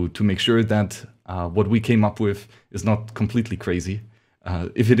 to make sure that what we came up with is not completely crazy.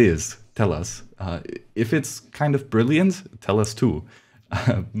 If it is, tell us. If it's kind of brilliant, tell us too.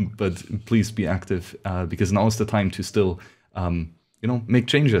 But please be active, because now is the time to still, make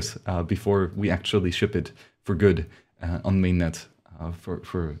changes before we actually ship it for good on mainnet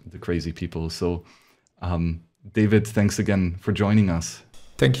for the crazy people. So, David, thanks again for joining us.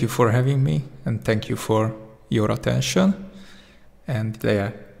 Thank you for having me, and thank you for your attention. And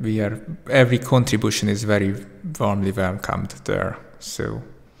every contribution is very warmly welcomed there. So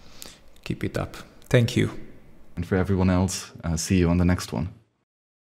keep it up. Thank you. And for everyone else, see you on the next one.